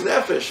Mesiras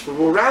Nefesh, for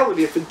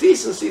morality, for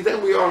decency,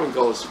 then we are in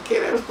Golis. We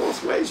can't have it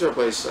both ways,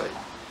 Rabbi say.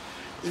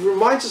 It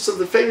reminds us of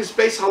the famous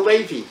Beis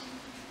Halevi,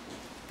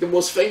 the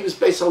most famous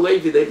Beis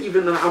Halevi that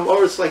even an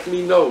Amoritz like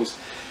me knows.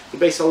 The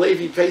Beis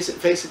Halevi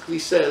basically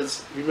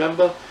says,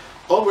 remember,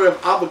 Omer of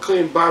Abba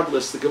Kohen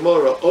Barblis, the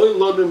Gemara, Oy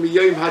lonu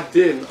miyom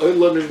hadin, Oy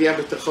lonu miyam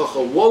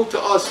b'techacha. Woe to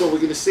us when we're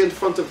going to stand in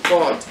front of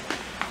God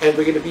and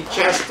we're going to be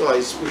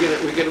chastised.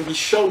 We're going to be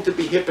shown to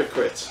be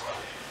hypocrites.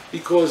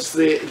 because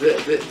the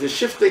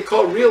Shiftei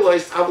Kol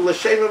realized,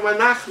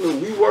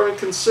 we weren't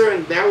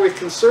concerned. Now we're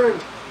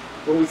concerned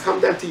when we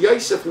come down to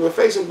Yosef and we're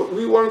facing, but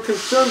we weren't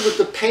concerned with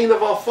the pain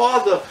of our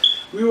father.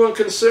 We weren't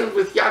concerned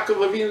with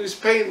Yaakov Avinu's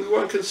pain. We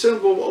weren't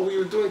concerned with what we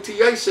were doing to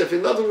Yosef.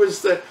 In other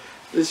words, the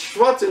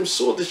Shvatim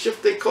saw, the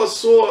Shiftei Kol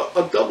saw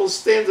a double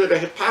standard, a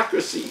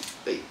hypocrisy.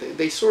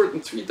 They saw it in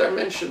 3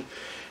 dimensions.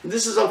 And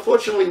this is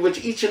unfortunately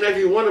what each and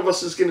every one of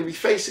us is going to be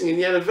facing in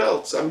Yena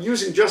Welt. So I'm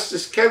using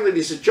Justice Kennedy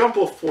as a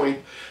jump-off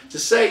point to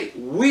say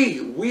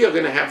we are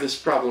going to have this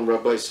problem,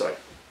 Rabbi Say.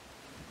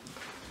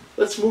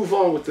 Let's move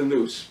on with the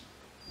news.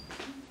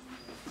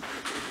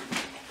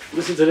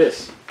 Listen to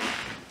this.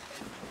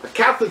 A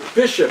Catholic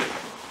bishop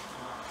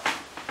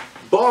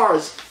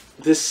bars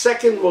the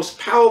second most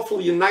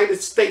powerful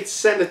United States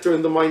senator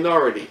in the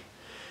minority.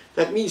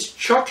 That means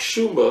Chuck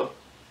Schumer,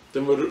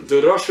 the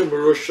Russia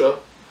Marusha,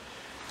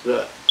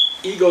 the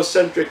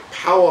egocentric,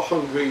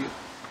 power-hungry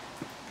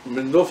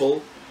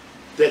manovel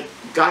that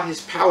got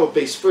his power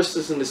base first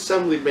as an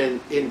assemblyman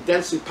in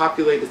densely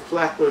populated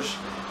Flatbush,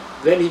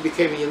 then he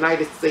became a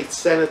United States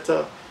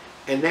senator,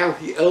 and now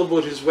he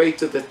elbowed his way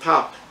to the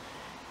top,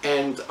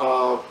 and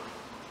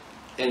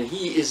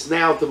he is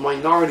now the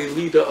minority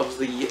leader of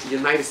the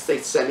United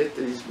States Senate,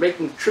 and he's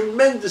making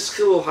tremendous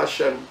chilul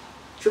Hashem,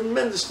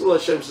 tremendous chilul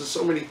Hashem. So,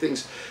 so many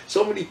things,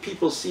 so many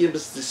people see him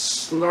as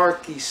this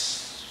snarky,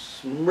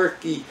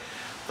 smirky,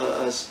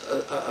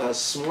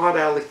 smart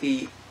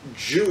alecky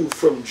Jew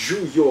from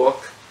Jew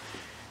York,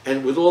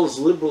 and with all his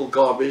liberal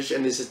garbage,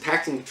 and is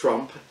attacking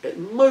Trump. But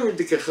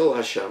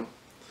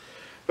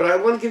I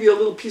want to give you a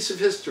little piece of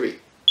history.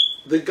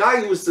 The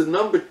guy who was the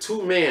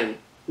 #2 man,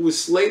 who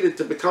was slated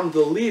to become the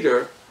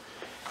leader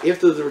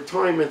after the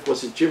retirement,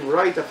 was it Jim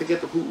Wright? I forget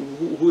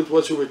who it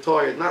was who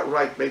retired. Not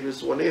Wright, maybe it was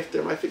the one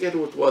after him. I forget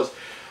who it was.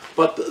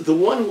 But the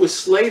one who was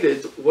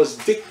slated was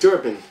Dick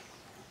Durbin.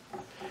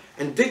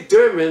 And Dick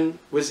Durbin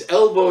was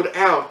elbowed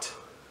out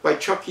by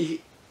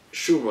Chucky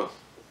Schumer.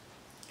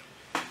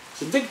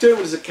 So Dick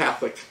Durbin is a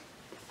Catholic.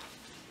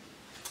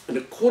 And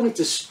according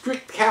to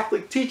strict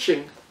Catholic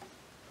teaching,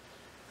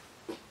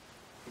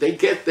 they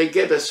get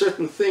a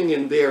certain thing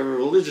in their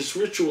religious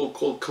ritual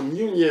called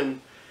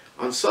communion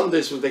on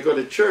Sundays when they go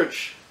to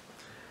church.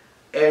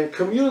 And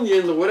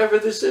communion, or whatever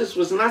this is,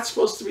 was not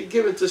supposed to be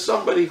given to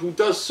somebody who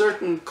does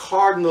certain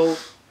cardinal,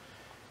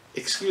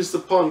 excuse the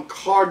pun,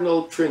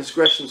 cardinal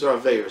transgressions or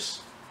aveiros.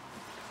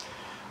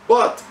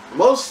 But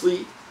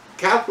mostly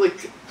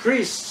Catholic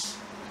priests,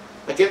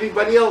 like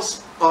everybody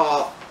else,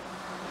 are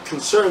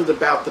concerned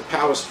about the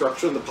power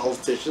structure and the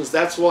politicians.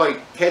 That's why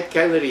Ted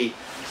Kennedy,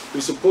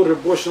 who supported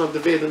abortion on the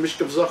way, the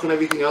Mishkav Zoch and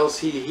everything else,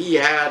 he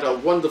had a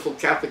wonderful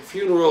Catholic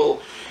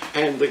funeral,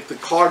 and the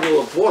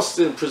Cardinal of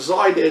Boston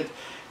presided,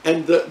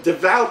 and the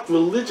devout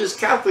religious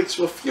Catholics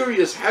were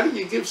furious. How do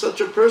you give such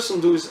a person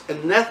who's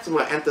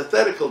anathema,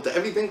 antithetical to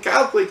everything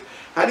Catholic,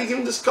 how do you give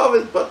him this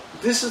covenant? But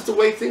this is the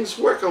way things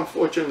work,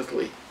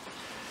 unfortunately.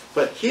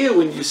 But here,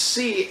 when you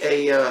see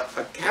a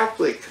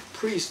Catholic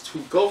priest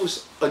who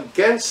goes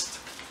against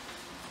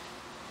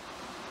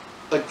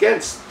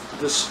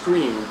the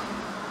stream,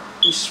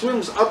 he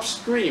swims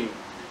upstream,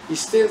 he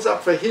stands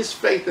up for his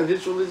faith and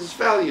his religious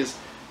values,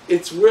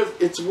 it's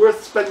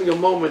worth spending a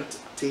moment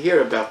to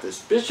hear about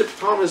this. Bishop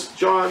Thomas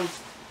John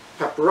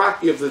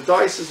Paparaki of the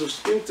Diocese of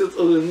Springfield,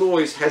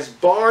 Illinois, has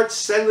barred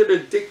Senator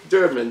Dick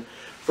Durbin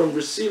from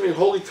receiving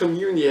Holy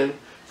Communion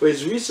for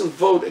his recent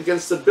vote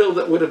against a bill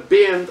that would have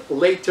banned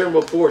late-term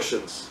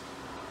abortions.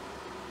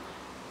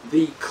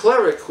 The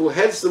cleric who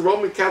heads the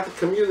Roman Catholic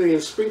community in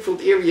the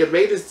Springfield area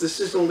made his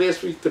decision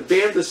last week to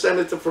ban the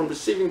senator from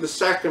receiving the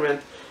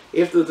sacrament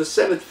after the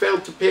Senate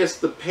failed to pass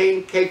the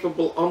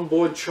Pain-Capable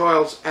Unborn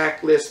Child's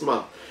Act last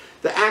month.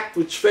 The act,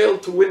 which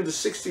failed to win the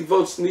 60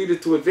 votes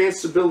needed to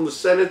advance the bill in the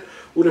Senate,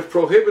 would have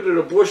prohibited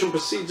abortion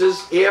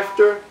procedures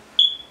after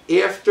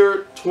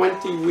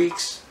 20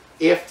 weeks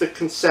after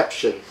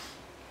conception.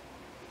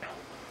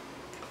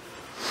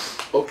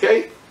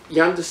 Okay?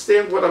 You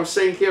understand what I'm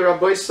saying here,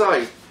 Rabbi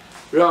Say?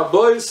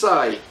 Rabbi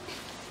Say,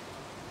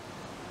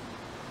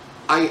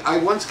 I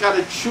once got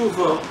a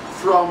tshuva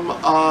from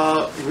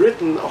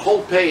written a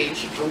whole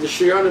page from the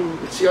Shiyonim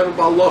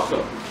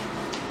Balocha.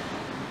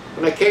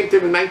 When I came to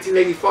him in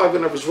 1985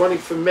 when I was running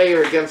for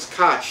mayor against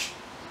Koch,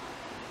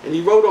 and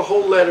he wrote a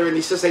whole letter, and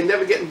he says, I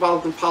never get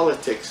involved in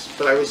politics,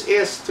 but I was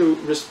asked to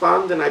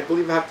respond, and I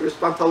believe I have to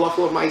respond to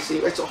Halacha L'Maaseh.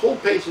 He writes a whole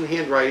page in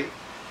handwriting,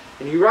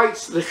 and he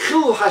writes, the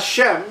Chilul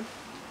Hashem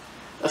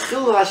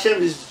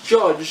is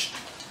judged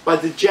by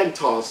the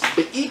Gentiles.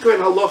 The Ikar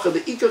and Halacha,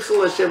 the Ikar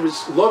Chilul Hashem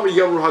is Lomer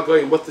Yomru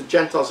Hagoyim, what the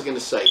Gentiles are going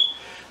to say.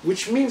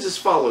 Which means as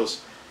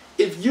follows: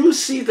 if you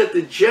see that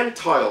the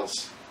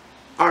Gentiles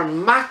are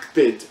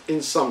makbid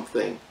in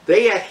something,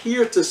 they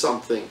adhere to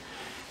something,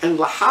 and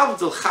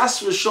lahavdil chas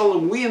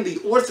v'sholem, we in the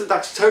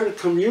Orthodox Torah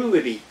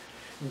community,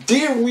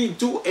 dare we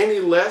do any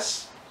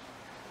less?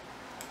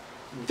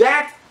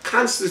 That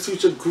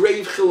constitutes a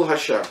grave Chilul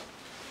Hashem.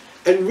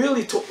 And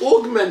really, to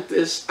augment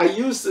this, I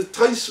use the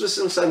Tosfos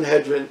in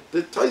Sanhedrin.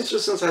 The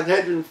Tosfos in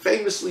Sanhedrin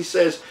famously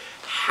says,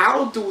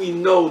 how do we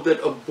know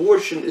that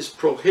abortion is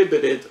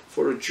prohibited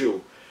for a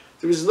Jew?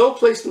 There is no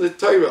place in the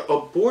Torah.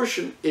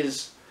 Abortion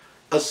is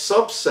a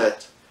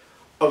subset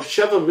of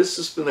Sheva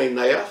Mitzvos B'nai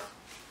Noach,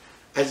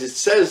 as it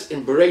says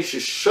in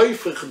Bereshis,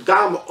 Shoifech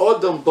dam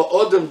odom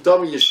ba'odom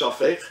dam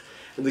yishafech.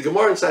 And the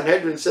Gemara in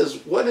Sanhedrin says,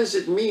 what does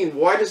it mean?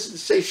 Why does it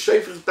say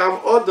Shoifech dam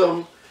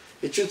odom?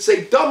 It should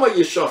say dama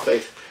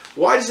yishafech.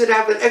 Why does it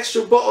have an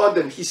extra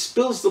ba'odom? He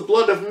spills the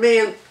blood of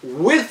man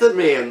with a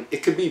man.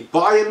 It could be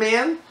by a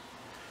man.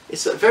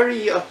 It's a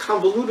very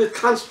convoluted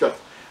construct.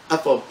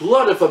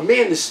 If a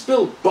man is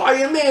spilled by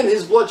a man,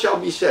 his blood shall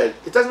be shed.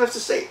 It doesn't have to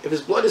say, if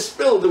his blood is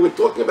spilled, and we're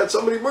talking about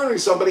somebody murdering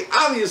somebody,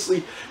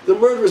 obviously the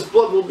murderer's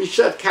blood will be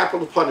shed,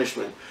 capital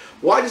punishment.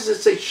 Why does it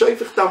say,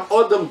 Shoifech dam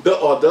odom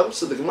be'odom?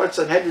 So the Gemara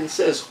Sanhedrin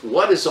says,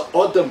 what is a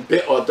odom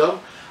be'odom?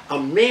 A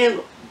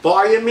man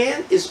by a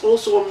man is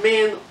also a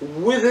man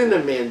within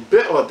a man,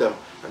 be'odom.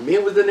 A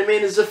man within a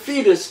man is a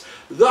fetus.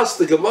 Thus,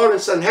 the Gemara in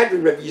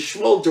Sanhedrin, Rabbi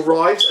Yishmael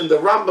derives, and the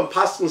Rambam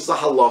paskins the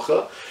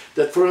halacha,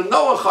 that for a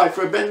Noachai,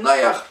 for a Ben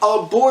Noach,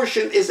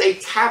 abortion is a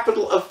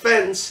capital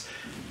offense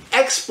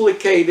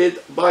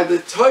explicated by the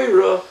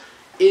Torah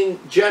in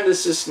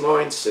Genesis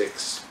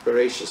 9:6.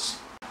 Bereshis.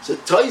 So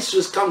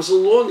Tosfos comes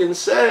along and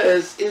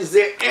says, is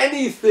there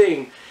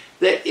anything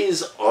that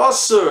is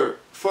asur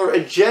for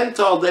a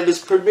Gentile that is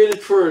permitted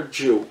for a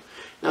Jew?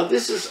 Now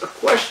this is a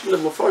question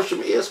that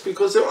Mefarshim ask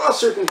because there are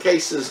certain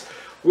cases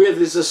where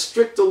there's a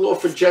stricter law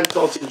for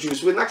Gentiles and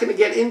Jews. We're not going to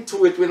get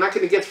into it. We're not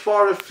going to get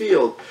far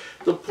afield.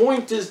 The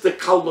point is the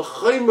Kal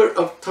V'chomer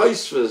of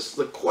Tosfos,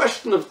 the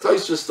question of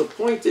Tosfos, the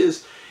point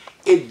is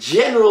a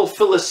general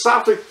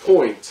philosophic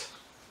point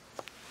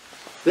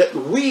that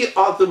we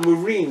are the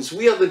Marines,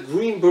 we are the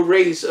Green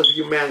Berets of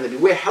humanity.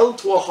 We're held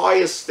to a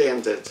higher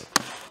standard.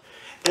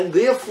 And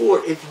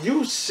therefore, if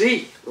you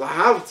see,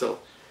 lahavdil,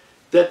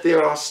 that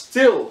there are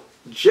still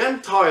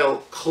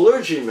Gentile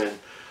clergymen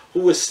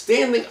who are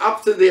standing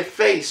up to their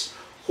face,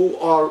 who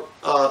are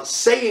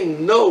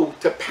saying no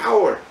to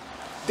power.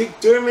 Dick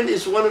Durbin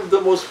is one of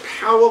the most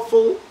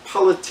powerful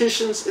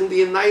politicians in the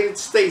United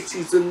States.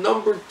 He's the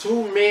number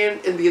 2 man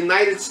in the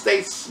United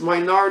States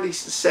Minority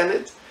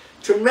Senate.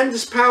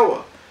 Tremendous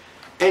power.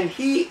 And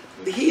he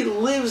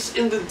lives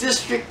in the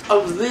district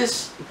of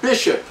this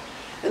bishop.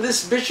 And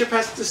this bishop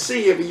has to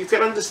see him. You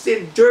can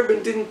understand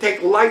Durbin didn't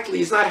take lightly.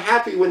 He's not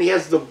happy when he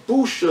has the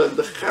busha,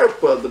 the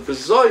cherpa, the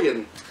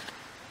bezoyan.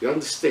 You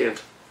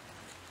understand?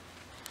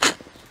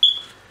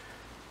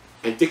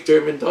 And Dick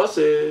Durbin does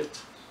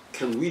it.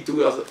 Can we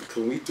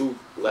do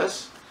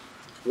less?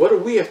 What do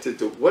we have to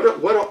do? What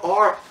are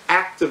our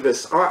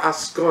activists, our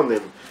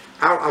Askonim,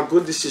 our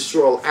Agudis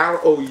Yisrael, our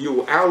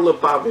OU, our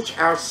Lubavitch,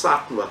 our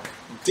Satma?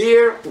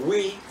 Dare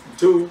we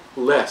do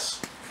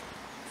less?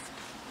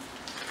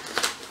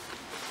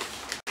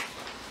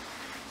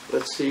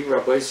 Let's see,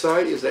 Rabbi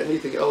Side, is there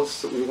anything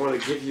else that we want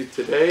to give you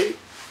today?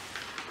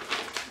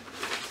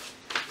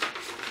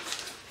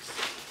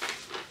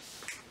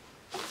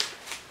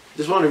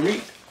 Just want to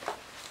read.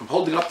 I'm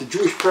holding up the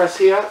Jewish Press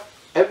here.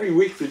 Every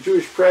week the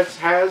Jewish Press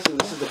has, and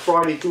this is the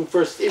Friday, June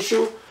 1st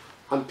issue,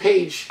 on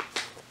page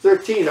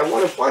 13. I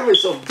want to find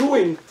myself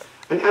doing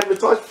an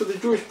advertisement for the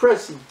Jewish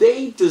Press.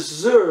 They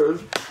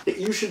deserve that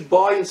you should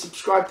buy and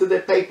subscribe to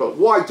their paper.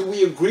 Why? Do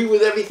we agree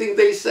with everything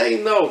they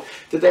say? No.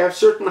 Do they have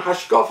certain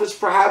hashkafas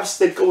perhaps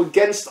that go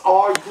against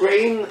our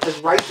grain as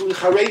right-wing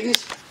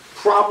Haredis?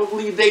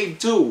 Probably they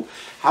do.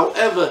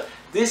 However,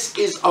 this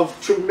is of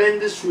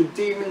tremendous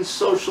redeeming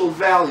social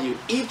value.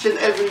 Each and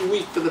every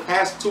week for the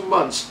past 2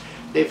 months,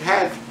 they've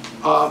had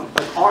an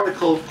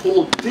article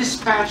called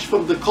Dispatch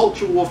from the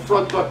Culture War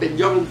Front Up in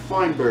Yoram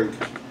Feinberg.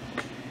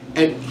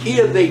 And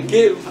here they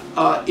give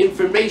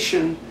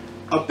information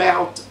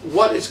about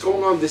what is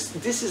going on. This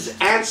is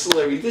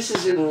ancillary. This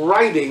is in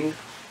writing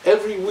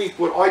every week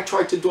what I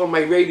try to do on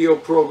my radio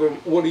program,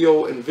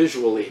 audio and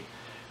visually.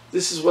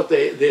 This is what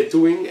they're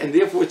doing, and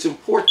therefore it's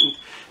important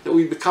that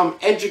we become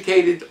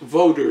educated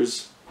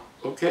voters,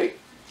 okay?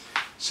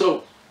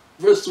 So,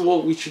 first of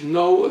all, we should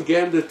know,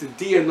 again, that the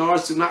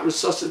DNRs do not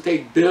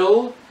resuscitate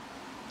bill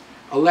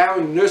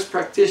allowing nurse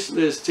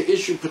practitioners to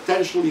issue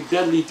potentially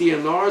deadly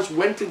DNRs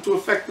went into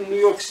effect in New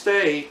York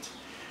State.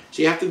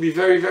 So you have to be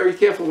very, very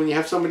careful when you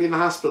have somebody in the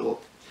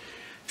hospital.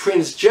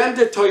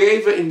 Transgender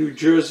Toyeva in New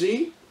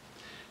Jersey.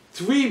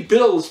 3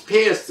 bills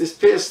passed this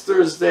past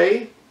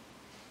Thursday.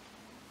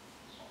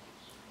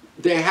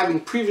 They're having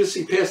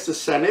previously passed the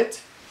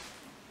Senate.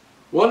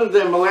 One of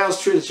them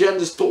allows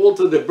transgenders to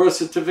alter their birth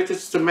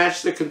certificates to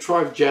match their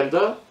contrived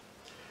gender.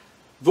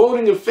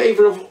 Voting in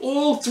favor of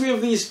all 3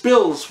 of these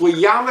bills were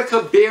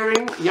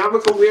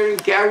yarmulke wearing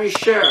Gary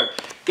Sher.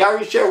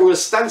 Gary Sher, who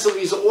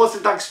ostensibly is an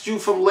Orthodox Jew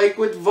from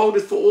Lakewood,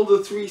 voted for all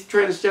the 3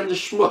 transgender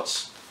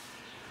schmutz.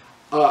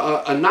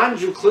 A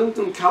non-Jew,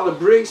 Clinton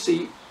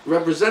Calabresi,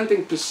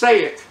 representing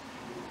Passaic,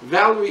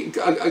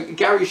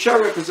 Gary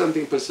Sher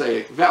representing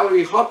Passaic,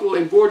 Valerie Huttle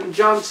and Gordon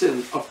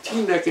Johnson of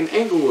Teaneck and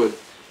Englewood,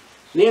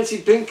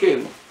 Nancy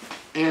Pinkin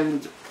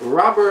and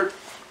Robert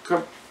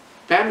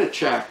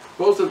Banachak,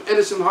 both of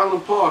Edison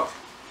Highland Park,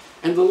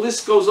 and the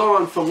list goes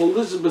on from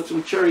Elizabeth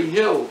from Cherry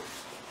Hill,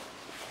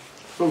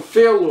 from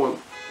Fairlawn,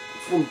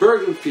 from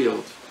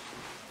Bergenfield,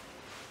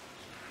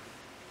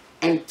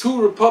 and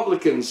 2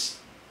 Republicans,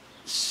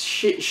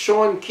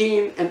 Sean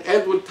Keane and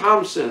Edward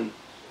Thompson,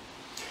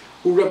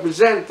 who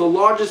represent the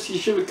largest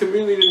yeshiva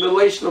community in the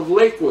nation of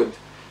Lakewood.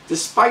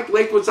 Despite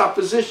Lakewood's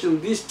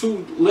opposition, these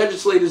 2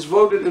 legislators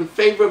voted in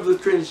favor of the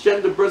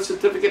transgender birth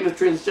certificate and the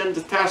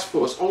transgender task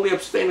force, only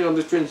abstaining on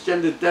the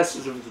transgender death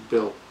certificate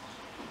bill.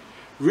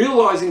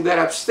 Realizing that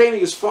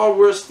abstaining is far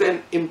worse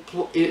than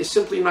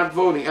simply not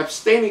voting,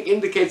 abstaining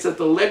indicates that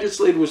the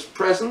legislator was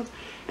present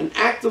and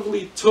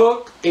actively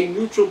took a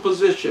neutral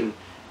position.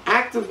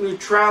 Active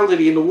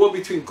neutrality in the war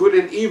between good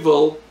and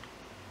evil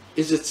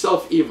is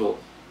itself evil.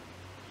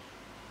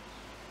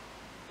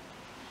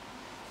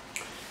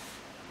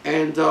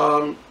 And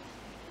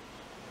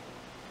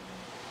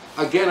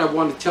again, I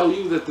want to tell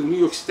you that the New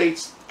York State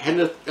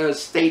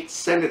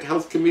Senate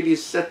Health Committee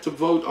is set to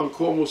vote on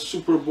Cuomo's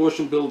super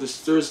abortion bill this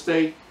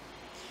Thursday.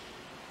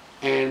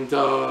 And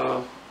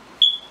Todd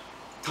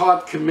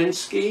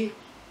Kaminsky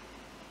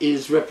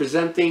is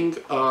representing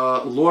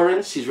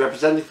Lawrence. He's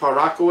representing Far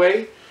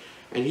Rockaway.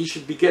 And he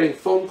should be getting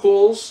phone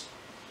calls.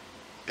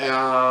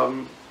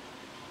 And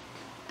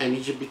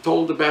he should be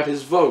told about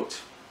his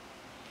vote.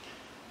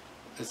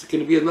 It's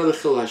going to be another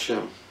Chil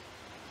Hashem.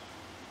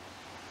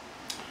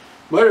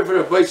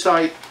 Whatever Rabbi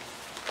side,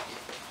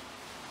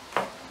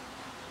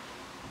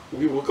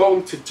 we were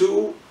going to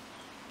do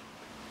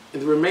in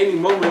the remaining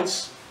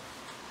moments.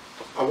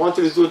 I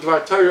wanted to do a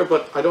Dvar Torah,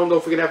 but I don't know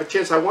if we're going to have a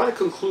chance. I want to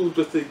conclude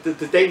with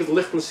the David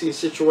Lichtenstein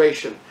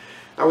situation.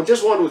 I would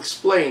just want to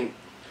explain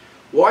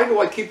why am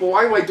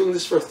I doing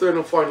this for a 3rd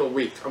and final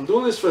week? I'm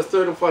doing this for a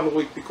 3rd and final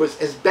week because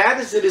as bad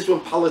as it is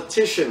when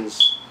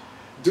politicians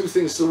do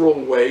things the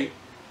wrong way,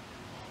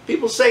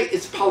 people say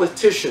it's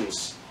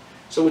politicians.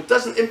 So it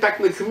doesn't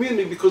impact the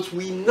community because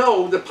we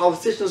know that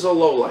politicians are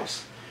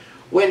lowlifes.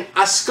 When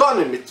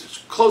Askanim, it's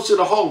closer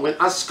to home, when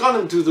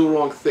Askanim do the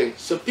wrong thing.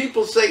 So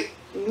people say,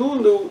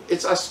 no,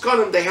 it's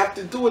Askanim, they have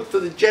to do it for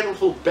the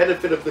general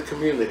benefit of the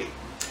community.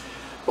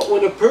 But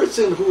when a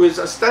person who is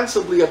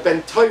ostensibly a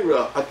Ben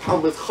Torah, a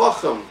Talmud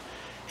Chacham,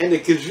 and a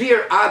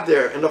Gevir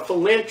Ader, and a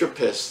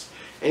philanthropist,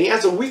 and he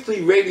has a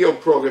weekly radio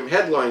program,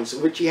 Headlines,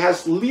 in which he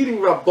has leading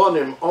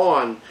Rabbanim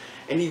on,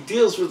 and he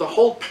deals with a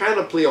whole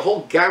panoply, a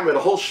whole gamut, a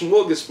whole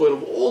smorgasbord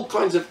of all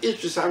kinds of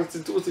issues having to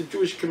do with the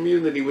Jewish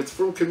community, with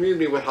frum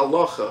community, with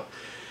halacha.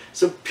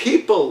 So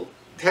people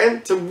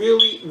tend to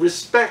really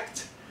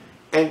respect,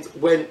 and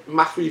when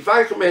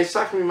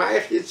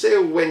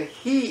when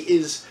he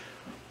is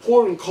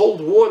pouring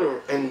cold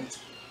water and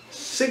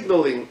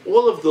signaling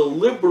all of the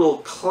liberal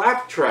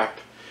claptrap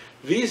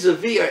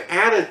vis-a-vis an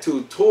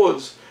attitude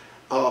towards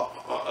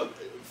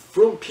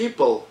frum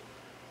people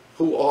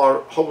who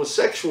are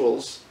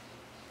homosexuals.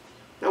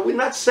 Now, we're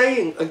not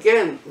saying,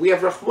 again, we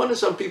have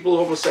Rahmanas on people who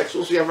are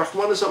homosexuals, we have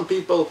Rahmanas on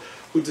people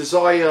who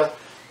desire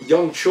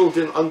young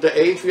children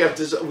underage, we have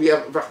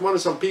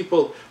Rahmanas on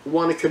people who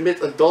want to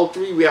commit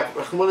adultery, we have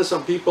Rahmanas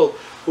on people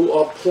who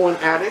are porn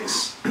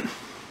addicts,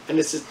 and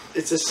it's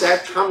a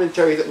sad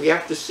commentary that we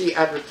have to see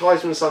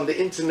advertisements on the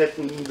internet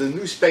and the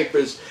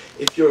newspapers.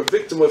 If you're a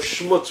victim of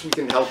schmutz, we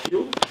can help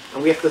you,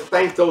 and we have to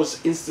thank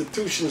those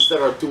institutions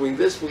that are doing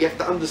this. We have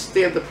to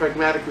understand the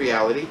pragmatic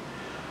reality.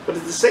 But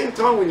at the same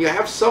time, when you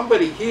have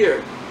somebody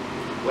here,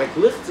 like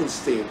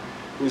Lichtenstein,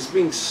 who's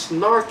being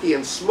snarky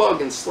and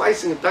smug and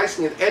slicing and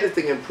dicing and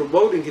editing and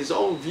promoting his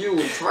own view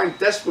and trying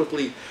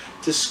desperately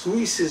to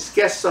squeeze his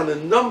guests on a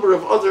number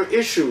of other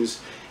issues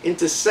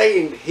into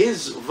saying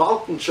his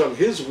Weltanschauung,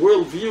 his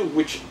worldview,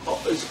 which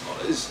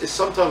is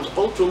sometimes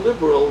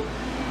ultra-liberal,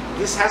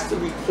 this has to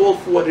be called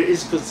for what it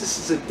is, because this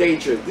is a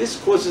danger.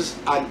 This causes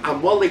an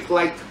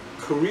Amalek-like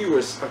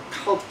careerist, a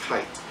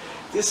cultite.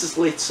 This is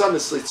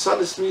Leitzanis.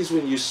 Leitzanis means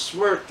when you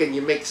smirk and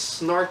you make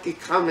snarky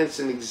comments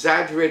and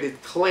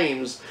exaggerated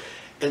claims,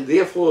 and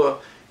therefore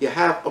you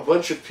have a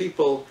bunch of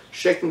people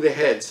shaking their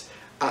heads.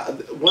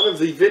 One of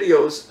the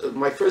videos,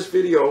 my first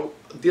video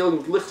dealing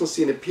with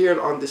Lichtenstein, appeared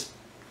on this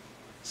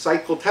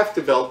site called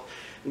Hefteveld,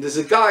 and there's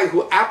a guy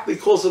who aptly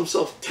calls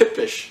himself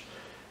Tippish.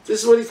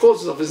 This is what he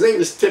calls himself. His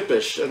name is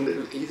Tippish, and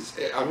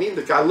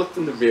the guy looked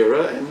in the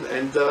mirror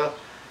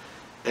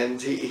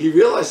and he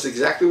realized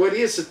exactly what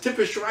he is. So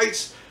Tippish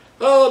writes,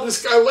 "Oh,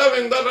 this guy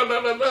Levin, da da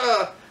da da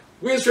da.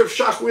 Where's Rav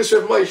Shach? Where's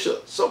Rav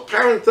Moshe?" So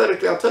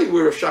parenthetically, I'll tell you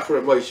where Rav Shach and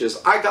Rav Moshe is.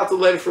 I got the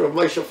letter from Rav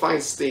Moshe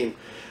Feinstein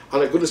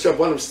on a Goodness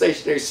Rabbanim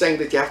stationery saying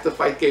that you have to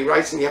fight gay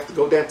rights and you have to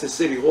go down to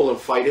City Hall and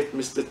fight it,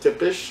 Mr.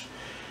 Tippish.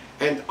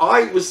 And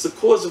I was the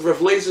cause of Rav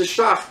Lezer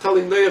Shach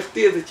telling Noach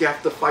Dir that you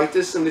have to fight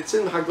this, and it's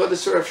in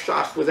Haggadah Rav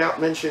Shach without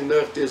mentioning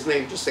Noach Dir's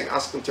name, just saying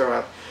Askin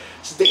Torah.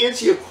 So to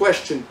answer your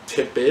question,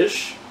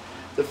 Tippish,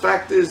 the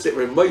fact is that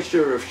Rav Moshe,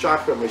 Rav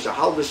Shach, Rav Moshe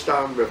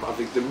Halberstam, Rav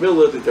Avigdor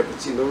Miller, the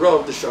Debretziner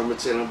Rav, the Shomer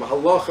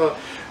Bahalacha,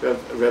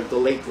 Rav the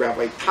late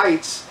Rabbi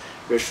Teitz,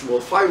 Rav Shmuel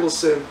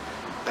Feivelson,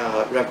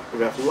 Rav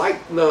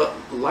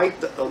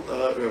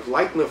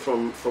Leitner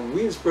from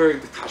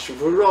Wiensburg, the Kasher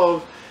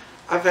Rav.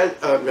 I've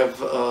had Rav,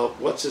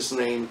 what's his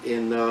name,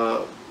 in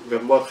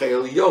Rav Mordechai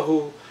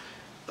Eliyahu,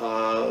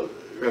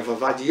 Rav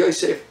Avad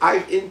Yosef,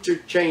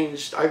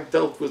 I've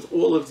dealt with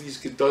all of these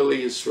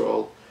Gedolei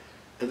Yisrael,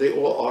 and they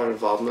all are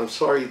involved. And I'm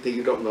sorry that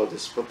you don't know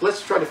this, but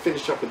let's try to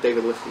finish up with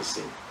David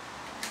Lichtenstein.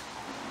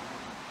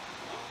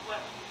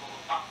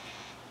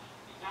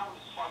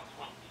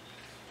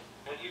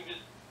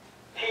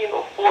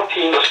 Or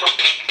 14 or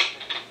something,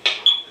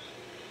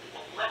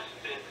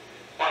 molested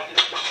by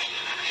this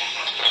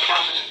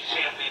prominent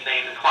family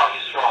name in Klal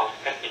Yisrael.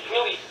 And it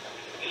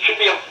should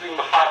be able to be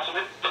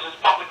mefarsim because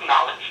it's public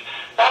knowledge.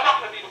 But I'm not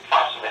going to be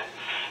mefarsim.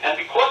 And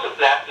because of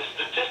that, the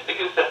statistic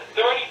is that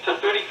 30 to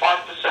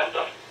 35%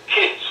 of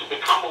kids who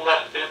become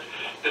molested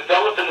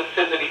develop an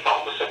affinity for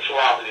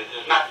homosexuality.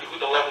 This is not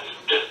Yehuda Levin's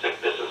statistic.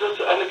 This is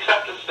an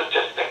accepted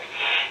statistic.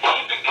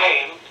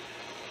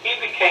 He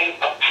became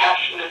a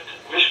passionate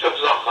Mishkav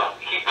Zocha.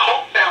 He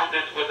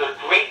co-founded with a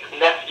great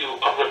nephew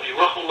of Rabbi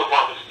Yehuda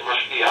Levin, the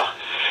Mashgiach.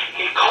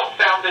 He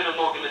co-founded an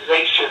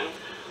organization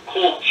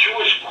called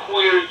Jewish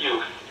Queer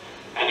Youth,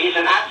 and he's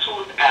an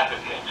absolute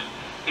advocate.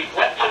 He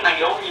went to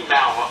Naomi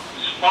Mauer,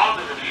 whose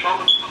father in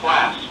Shalom's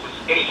class was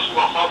Eish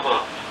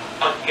Lahava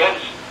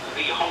against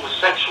the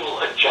homosexual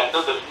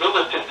agenda, the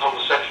militant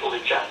homosexual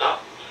agenda,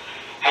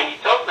 and he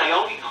tells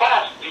Naomi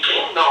class, "Did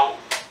you know?"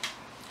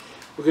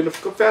 We're going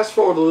to fast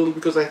forward a little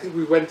because I think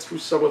we went through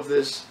some of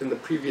this in the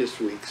previous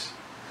weeks,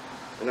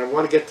 and I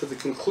want to get to the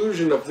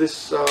conclusion of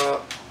this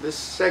this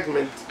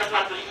segment. Doesn't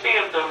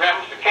understand the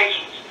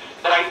ramifications,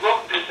 but I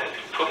wrote this and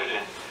put it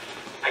in.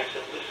 I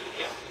said, "Listen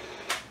here."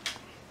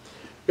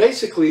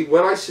 Basically,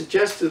 what I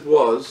suggested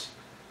was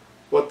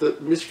what the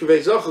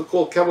Mishkavei Zocha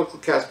called chemical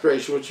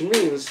castration, which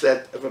means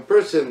that if a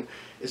person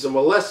is a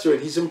molester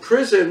and he's in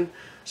prison,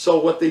 so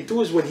what they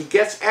do is when he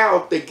gets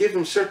out, they give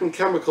him certain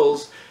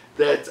chemicals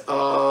that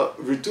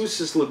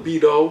reduces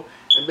libido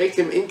and make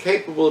him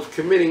incapable of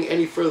committing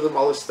any further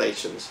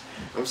molestations.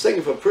 I'm saying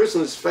if a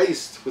person is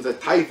faced with a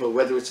taiva,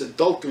 whether it's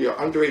adultery or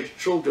underage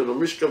children or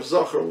mishkav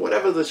zocher, or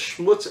whatever the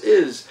schmutz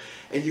is,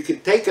 and you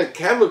can take a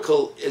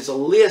chemical as a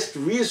last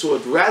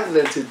resort rather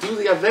than to do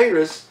the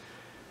averis,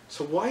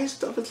 so why is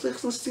David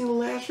Lichtenstein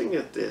laughing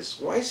at this?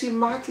 Why is he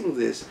mocking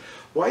this?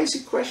 Why is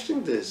he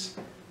questioning this?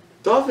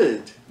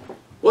 David,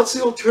 what's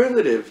the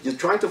alternative? You're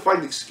trying to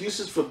find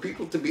excuses for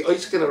people to be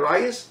oisik and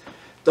arayas?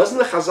 Doesn't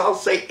the Chazal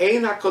say,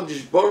 Ein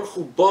HaKadosh Baruch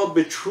Hu ba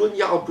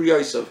betrunya al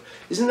briyosav?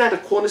 Isn't that a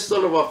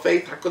cornerstone of our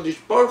faith? HaKadosh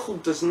Baruch Hu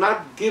does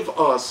not give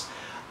us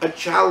a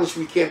challenge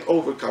we can't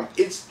overcome.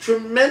 It's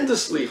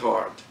tremendously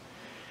hard.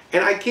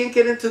 And I can't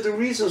get into the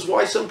reasons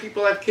why some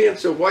people have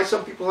cancer, why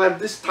some people have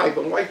this type,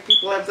 and why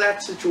people have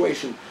that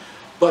situation.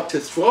 But to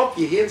throw up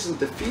your hands in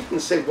defeat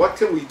and say, what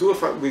can we do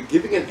if we're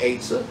giving an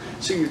eitzah?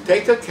 So you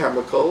take a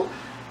chemical,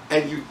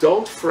 and you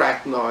don't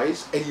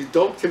fraternize, and you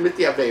don't commit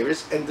the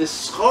averis, and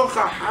this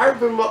schocha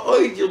harbe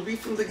ma'oid, you'll be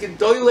from the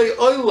gedolei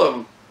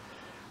olam,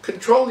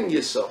 controlling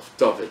yourself,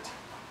 David.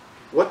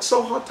 What's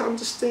so hard to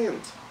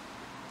understand?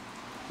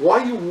 Why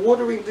are you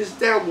watering this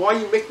down? Why are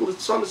you making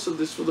litzanis of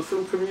this for the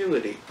film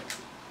community?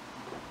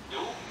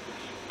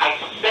 I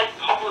said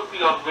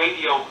publicly on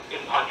radio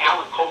on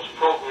Alan Cole's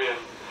program,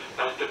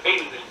 I was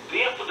debating this,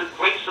 there for the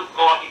grace of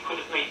God, he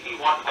could have made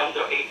me want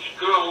underage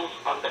girls,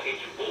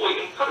 underage boys,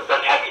 and he could have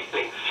done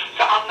everything.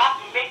 So I'm not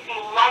making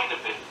light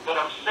of it.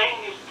 What I'm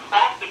saying is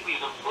practically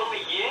the full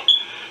year,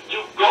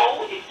 you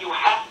go, if you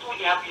have to,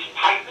 you have these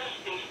typhus,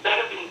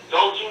 instead of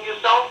indulging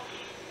yourself,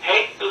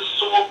 take the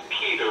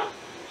saltpeter.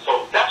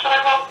 So that's what I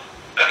wrote.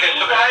 Okay,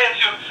 so can I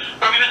ask you,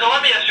 Rabbi Yehuda,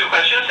 let me ask you a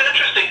question. It's an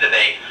interesting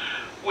debate.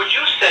 Would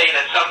you say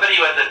that somebody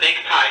who has a big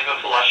time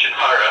of lashon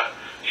hara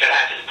should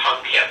have his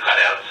tongue hair cut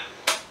out?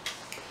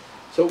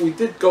 So we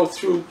did go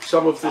through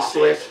some of this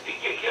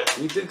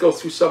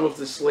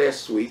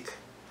last week,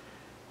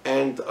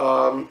 and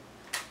I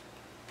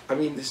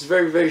mean, this is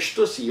very, very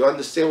shtussy. You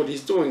understand what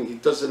he's doing. He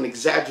does an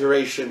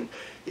exaggeration.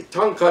 Your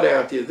tongue cut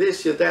out, you're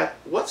this, you're that.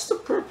 What's the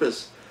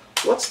purpose?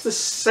 What's the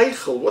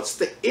seichel? What's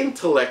the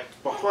intellect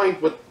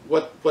behind what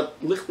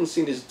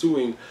Lichtenstein is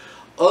doing,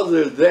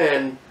 other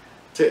than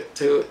to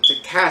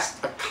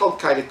cast a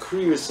kalkai, a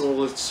kriyus and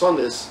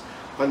litzonis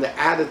on the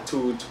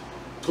attitude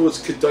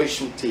towards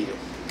kedoshim tiyah?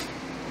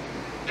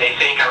 They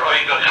think there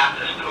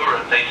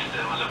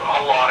was a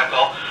whole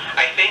article.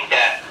 I think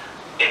that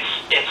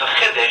it's a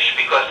chiddush,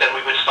 because then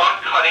we would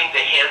start cutting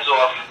the hands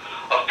off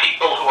of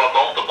people who are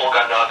multiple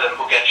ganadim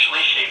who get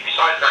shlishi.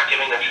 Besides not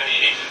giving them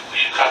shlishi, we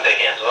should cut their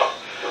hands off.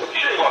 We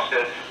should cut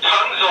their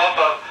tongues off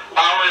of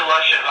Balei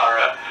Lashon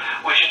Hara.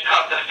 We should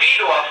cut the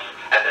feet off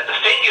and the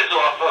fingers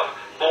off of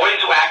boys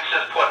who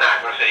access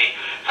pornography.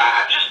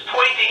 I'm just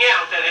pointing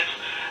out that it's,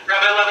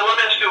 Rabbi Levin,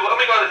 let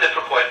me go to a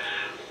different point.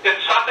 If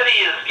somebody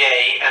is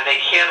gay and they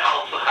can't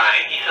hold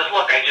l'chaim, he says,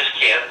 look, I just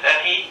can't,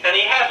 and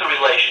he has a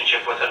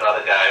relationship with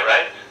another guy,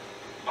 right?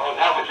 Oh,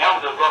 now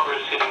the rubber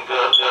is hitting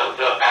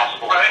the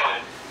asphalt.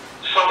 Right.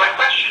 So my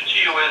question to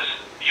you is,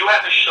 you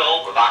have a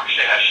shul with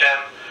Akshay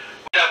Hashem,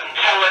 who doesn't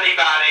tell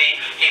anybody,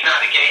 he's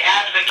not a gay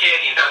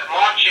advocate, he's not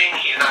marching,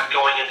 he's not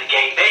going in the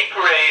gay day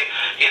parade,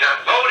 he's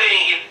not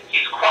voting,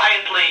 he's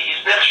quietly, he's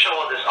nechshel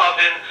in his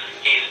oven,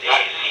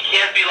 he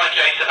can't be like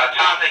Yosef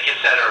Atzadik,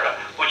 etc.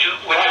 Would you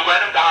let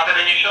him daven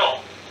in your shul?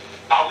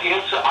 I'll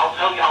answer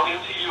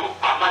you.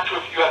 I'm not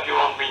sure if you have your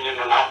own opinion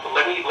or not, but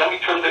let me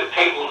turn the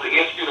table and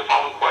ask you the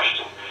following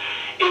question.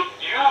 If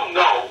you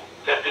know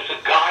that there's a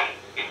guy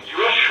in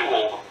your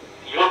shul,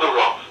 you're the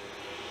Rav,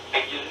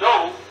 and you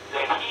know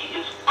that he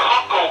is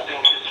cuckolding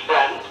his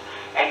friend,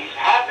 and he's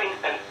having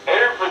an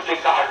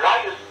Ervadik,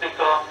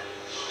 Arayastika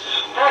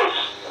spurs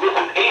with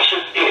an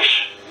Ashes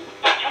ish,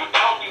 you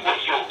tell me what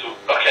you'll do.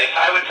 Okay, so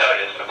I would tell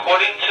you,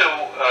 according to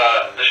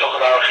the Shulchan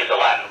Aruch, he's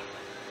allowed.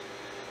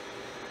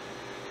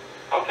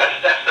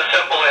 That's the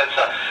simple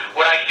answer.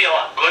 What I feel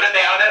good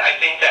about it, I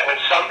think that when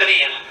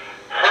somebody is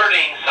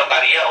hurting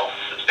somebody else,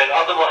 it's been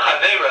other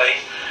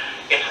l'chaverei,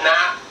 it's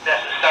not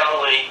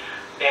necessarily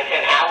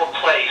in our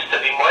place to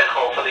be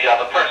moichel for the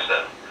other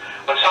person.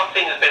 When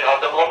something has been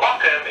other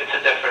l'makim, it's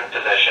a different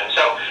position.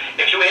 So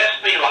if you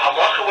ask me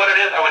l'halacha what it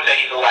is, I would say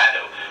he's allowed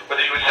to.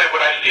 Whether you would say,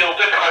 would I feel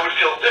different? I would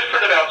feel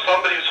different about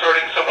somebody who's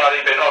hurting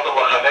somebody, ben other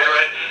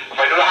l'chaverei. If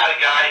I knew I had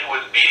a guy who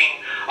was beating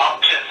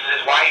up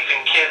his wife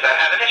and kids, I'd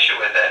have an issue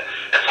with it.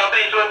 And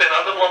somebody's doing ben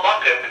other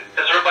l'makim,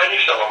 there's everybody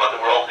shalom in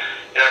the world.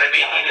 You know what I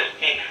mean? There's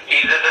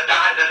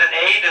an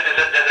aid, and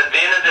there's a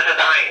din, and there's a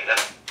dying.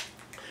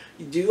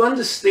 Do you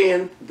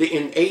understand the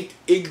innate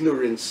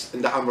ignorance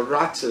and the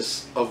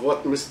amaratzis of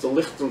what Mr.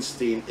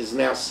 Lichtenstein is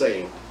now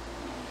saying?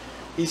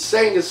 He's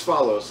saying as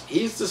follows.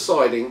 He's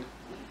deciding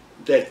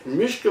that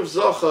Mishkav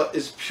Zocha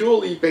is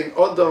purely ben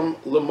Adam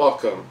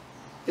L'makam.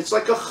 It's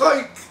like a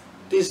chayk.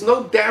 There's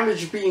no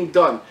damage being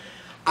done.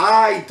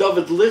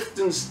 David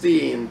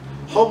Lichtenstein,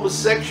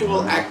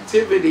 homosexual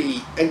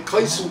activity, and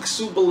Kaisum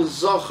Ksubal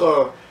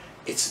Zocha,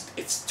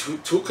 it's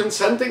two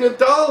consenting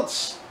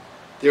adults.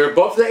 They're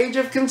above the age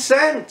of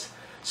consent.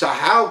 So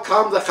how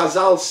come the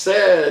Chazal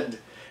said,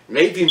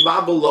 maybe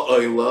Mabel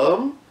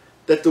La'olam,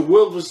 that the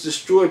world was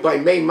destroyed by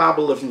May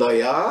Mabel of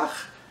Noach?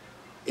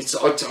 It's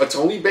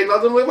only Ben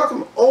Adam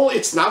Le'makom. Oh,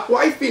 it's not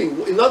wife beating.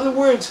 In other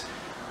words,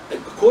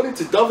 according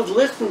to David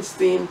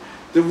Lichtenstein,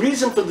 the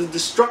reason for the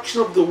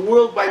destruction of the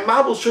world by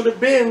Mabel should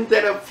have been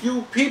that a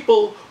few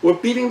people were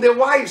beating their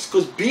wives,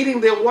 because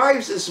beating their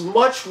wives is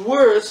much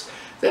worse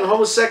than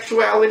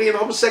homosexuality and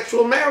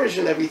homosexual marriage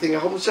and everything,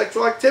 and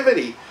homosexual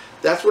activity.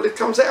 That's what it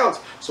comes out.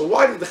 So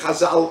why did the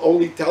Chazal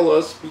only tell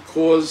us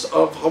because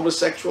of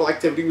homosexual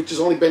activity, which is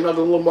only Ben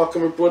Adam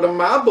L'makom and brought a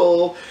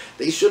Mabel?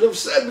 They should have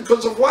said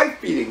because of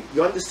wife beating.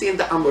 You understand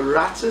the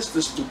amaratzis,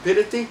 the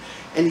stupidity,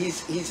 and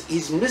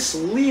he's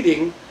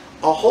misleading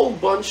a whole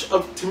bunch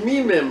of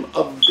Tamimim,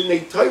 of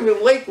B'nai Torah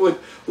in Lakewood,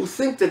 who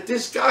think that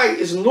this guy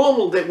is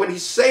normal, that what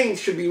he's saying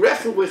should be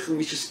reckoned with, and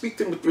we should speak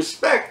to him with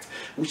respect,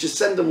 we should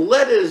send him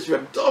letters,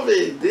 Reb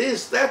David,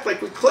 this, that,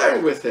 like we're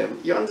clearing with him.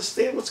 You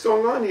understand what's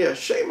going on here?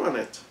 Shame on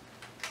it.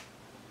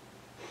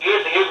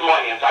 Here's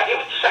my answer. I hear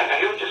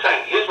what you're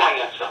saying. Here's my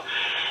answer.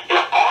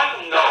 If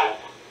I know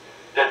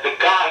that the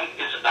guy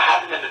is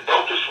having an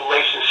adulterous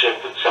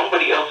relationship with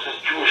somebody else's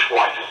Jewish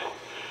wife,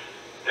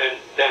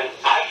 then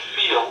I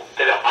feel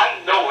that if I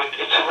know it,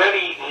 it's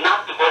already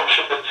not the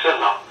worship of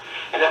sinner.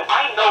 And if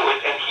I know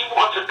it, and he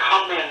wants to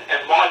come in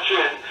and march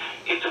in,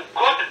 it's a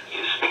good,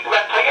 you speak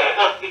about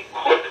Tayyana, it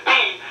could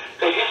be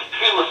that his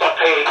tefillas are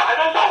Tayyana. I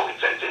don't know,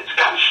 it's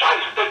kind of shy,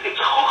 but it's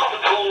a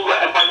chokhmah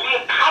talula, and by me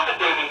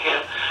accommodating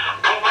him,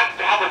 I might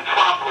have a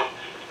problem.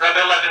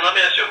 Rabbi Levin, let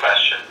me ask you a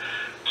question.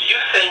 Do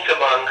you think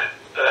among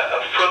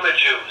Fruma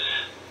Jews,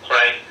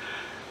 right,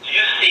 do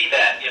you see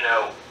that,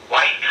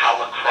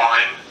 white-collar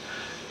crime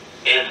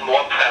is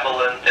more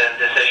prevalent than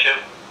this issue?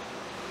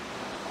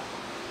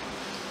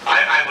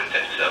 I would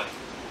think so,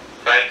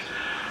 right?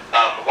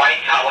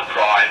 White-collar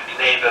crime,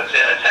 neighbors,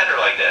 etc.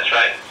 like this,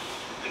 right?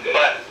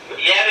 But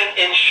yet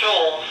in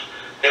shuls,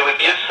 they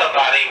would give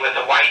somebody with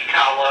a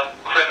white-collar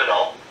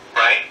criminal,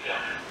 right?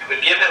 They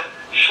would give him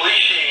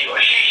shlishi or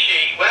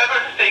shishi, whatever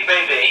the thing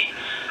may be,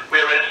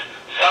 whereas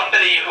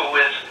somebody who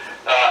is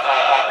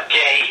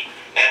gay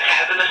and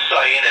has an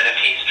asayin, and if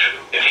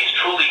he's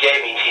truly gay,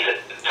 means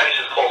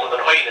Tysus calls him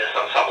an hoiness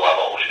on some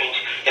level, which means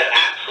he has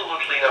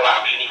absolutely no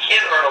option. He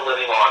can't earn a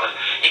living honestly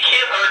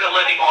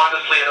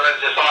and earn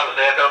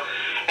dishonestly.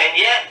 And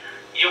yet,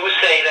 you would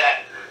say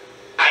that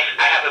I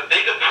have a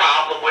bigger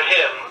problem with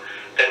him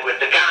than with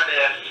the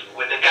Ganef,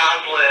 with the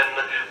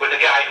Goslin, with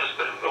the guy who's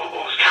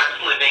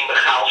constantly being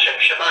Mechal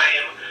Shem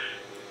Shemayim.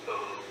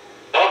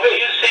 Do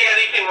you see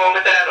anything wrong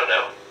with that or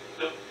no?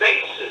 The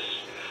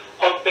basis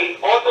of Bein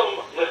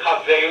Adam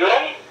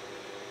L'Chaverei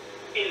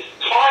is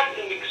tied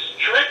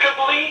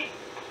inextricably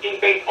in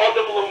Bein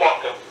Adam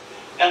L'Makom.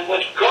 And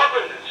what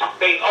governs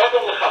Bein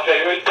Adam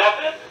L'Chaverei,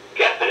 David,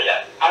 get this,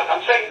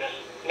 I'm saying this,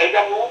 maybe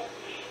I'm wrong,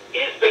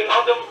 is Bein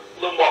Adam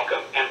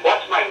L'Makom. And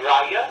what's my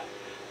raya?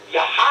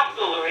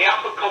 Yahavta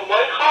L'Reacha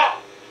Kamoicha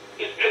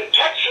is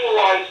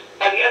contextualized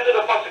by the end of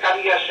the Pasuk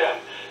Ani Hashem.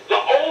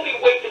 The only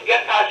way to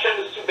get to Hashem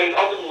is to Bein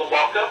Adam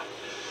L'Makom,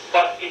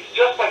 but it's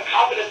just like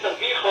Kavanah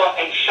Avicha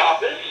and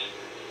Shabbos.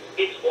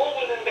 It's all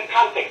within the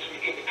context. We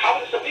can be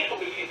Kavanah Avicha,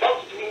 but if you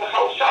don't to be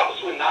Mechal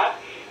Shabbos, we're not.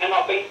 And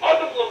our Bein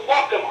Adam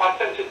L'Makom, our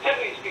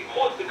sensitivities,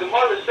 because the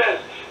Gemara says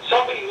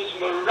somebody who's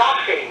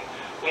merachim,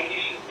 when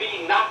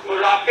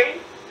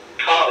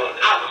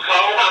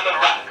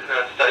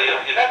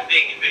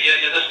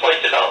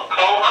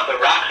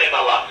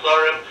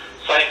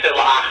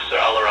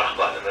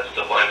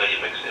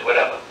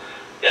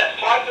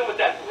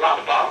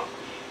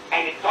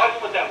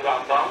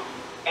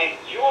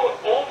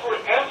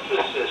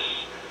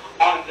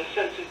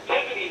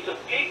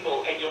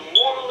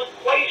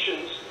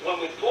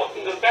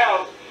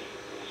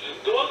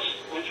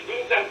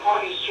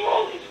Klal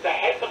Yisrael is the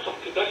head of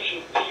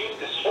Kedoshim to you,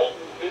 this whole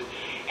movement,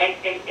 and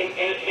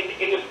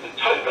if the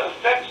Torah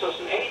affects us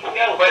and anything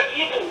else, but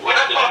even we're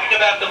not talking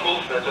about the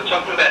movements. We're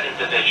talking about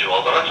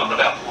individuals. I'm not talking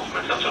about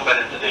movements. I'm talking about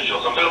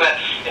individuals. I'm talking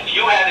about if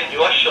you had in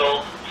your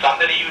shul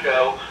somebody you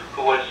know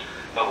who was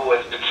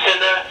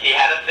B'tzina, he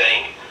had a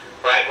thing,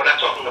 right? We're not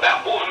talking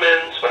about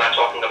movements. We're not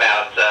talking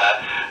about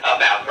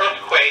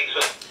earthquakes.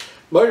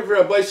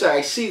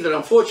 I see that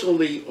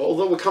unfortunately,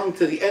 although we're coming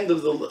to the end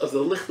of the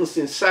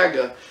Lichtenstein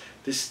saga,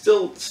 there's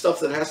still stuff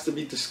that has to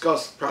be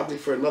discussed probably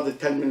for another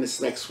 10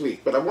 minutes next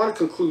week. But I want to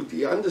conclude. Do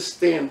you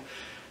understand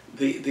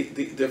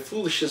the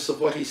foolishness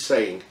of what he's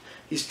saying?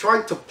 He's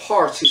trying to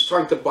parse, he's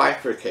trying to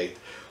bifurcate.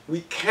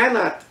 We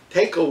cannot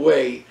take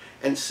away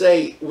and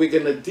say we're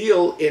going to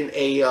deal in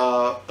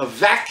a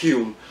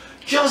vacuum.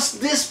 Just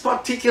this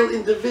particular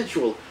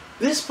individual.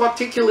 This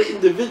particular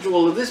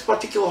individual or this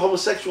particular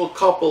homosexual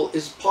couple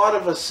is part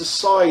of a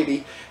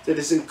society that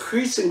is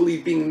increasingly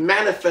being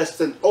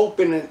manifest and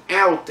open and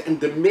out and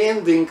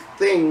demanding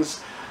things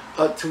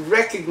to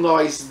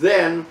recognize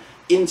them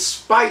in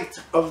spite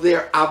of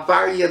their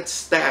avariyat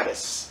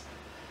status.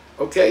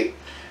 Okay?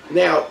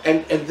 Now,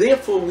 and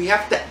therefore we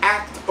have to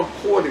act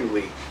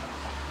accordingly.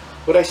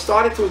 What I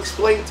started to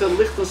explain to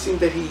Lichtenstein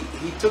that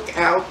he took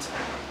out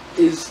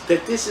is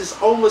that this is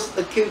almost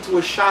akin to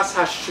a Shas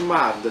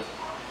Hashmad.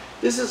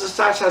 This is a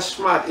Shas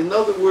Hashmad. In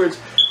other words,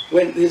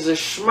 when there's a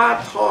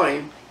Shmad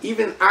time,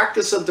 even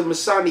Arkas of the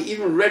Masani,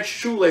 even red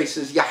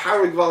shoelaces,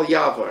 Yaharig Val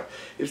Yavar.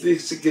 If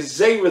there's a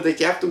Gezerah that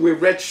you have to wear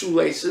red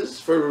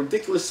shoelaces for a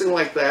ridiculous thing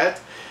like that,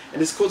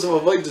 and it's cause of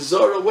Avodah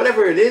Zarah,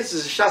 whatever it is a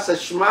Shas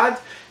Hashmad,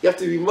 you have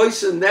to be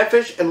Moisa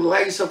Nefesh and allow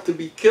yourself to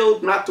be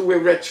killed, not to wear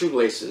red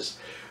shoelaces.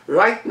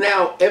 Right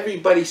now,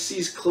 everybody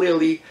sees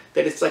clearly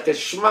that it's like a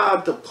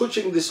shmad to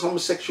pushing this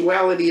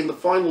homosexuality in the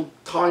final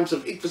times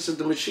of Ikvus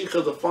the Mashiach,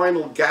 the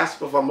final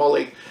gasp of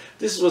Amalek.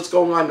 This is what's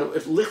going on.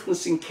 If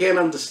Lichtenstein can't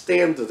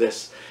understand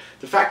this,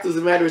 the fact of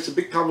the matter is, a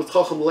big Talmud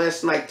Chacham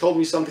last night told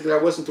me something that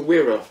I wasn't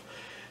aware of.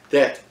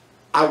 That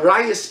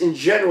Arayas in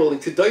general, in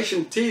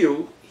Kedoshim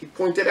Tiyu, he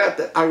pointed out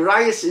that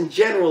Arayas in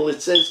general,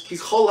 it says,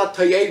 Kichol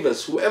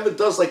HaTayevas, whoever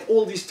does like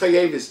all these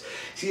Tayevas.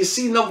 So you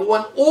see, number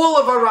one, all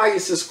of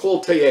Arayas is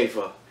called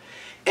Tayeva.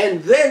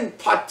 And then,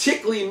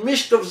 particularly,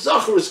 Mishkav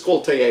Zachar is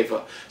called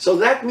Tayeva. So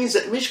that means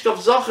that Mishkav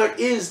Zachar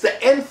is the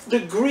nth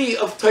degree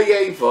of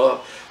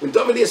Tayeva. When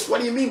David asks,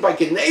 what do you mean? By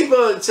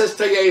Geneva it says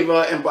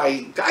Tayeva, and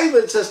by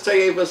Gaiva it says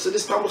Tayeva. So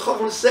this Talmud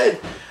Chacham said,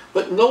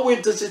 but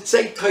nowhere does it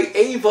say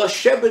Tayeva,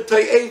 Shebet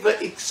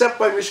Tayeva, except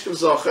by Mishkav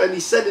Zachar. And he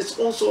said it's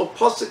also a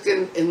pasuk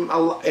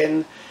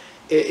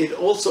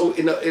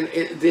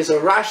there's a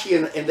Rashi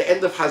in the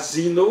end of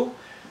Hazinu,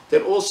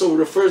 that also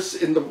refers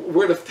in the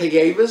word of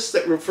Tayevas,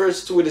 that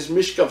refers to it as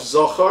Mishkav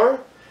Zachar.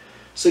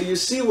 So you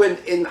see when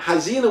in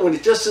Hazina, when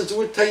it just says the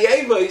word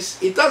Tayevas,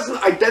 it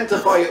doesn't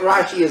identify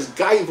Rashi as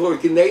Gaiva or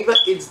Geneva,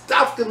 it's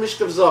Dafka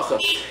Mishkav Zachar.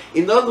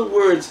 In other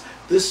words,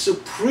 the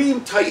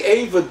supreme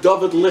Tayeva,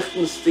 David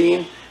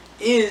Lichtenstein,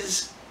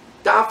 is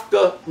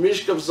Dafka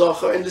Mishkav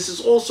Zachar, and this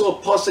is also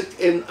a pasuk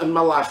in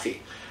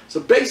Malachi. So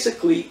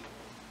basically,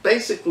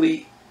 this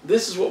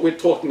is what we're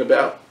talking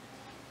about.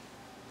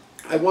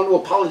 I want to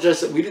apologize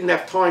that we didn't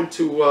have time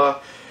to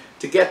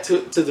get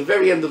to the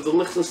very end of the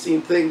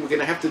Lichtenstein thing. We're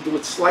going to have to do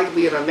it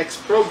slightly in our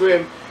next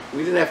program. We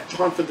didn't have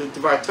time for the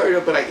Dvar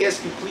Torah, but I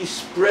ask you please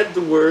spread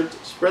the word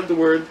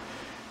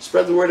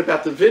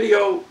about the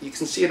video. You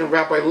can see it on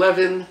Rabbi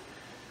Levin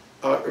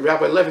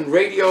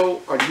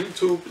Radio on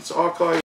YouTube. It's archived.